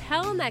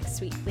 Until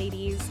next week,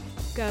 ladies,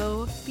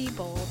 go be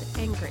bold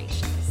and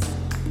gracious.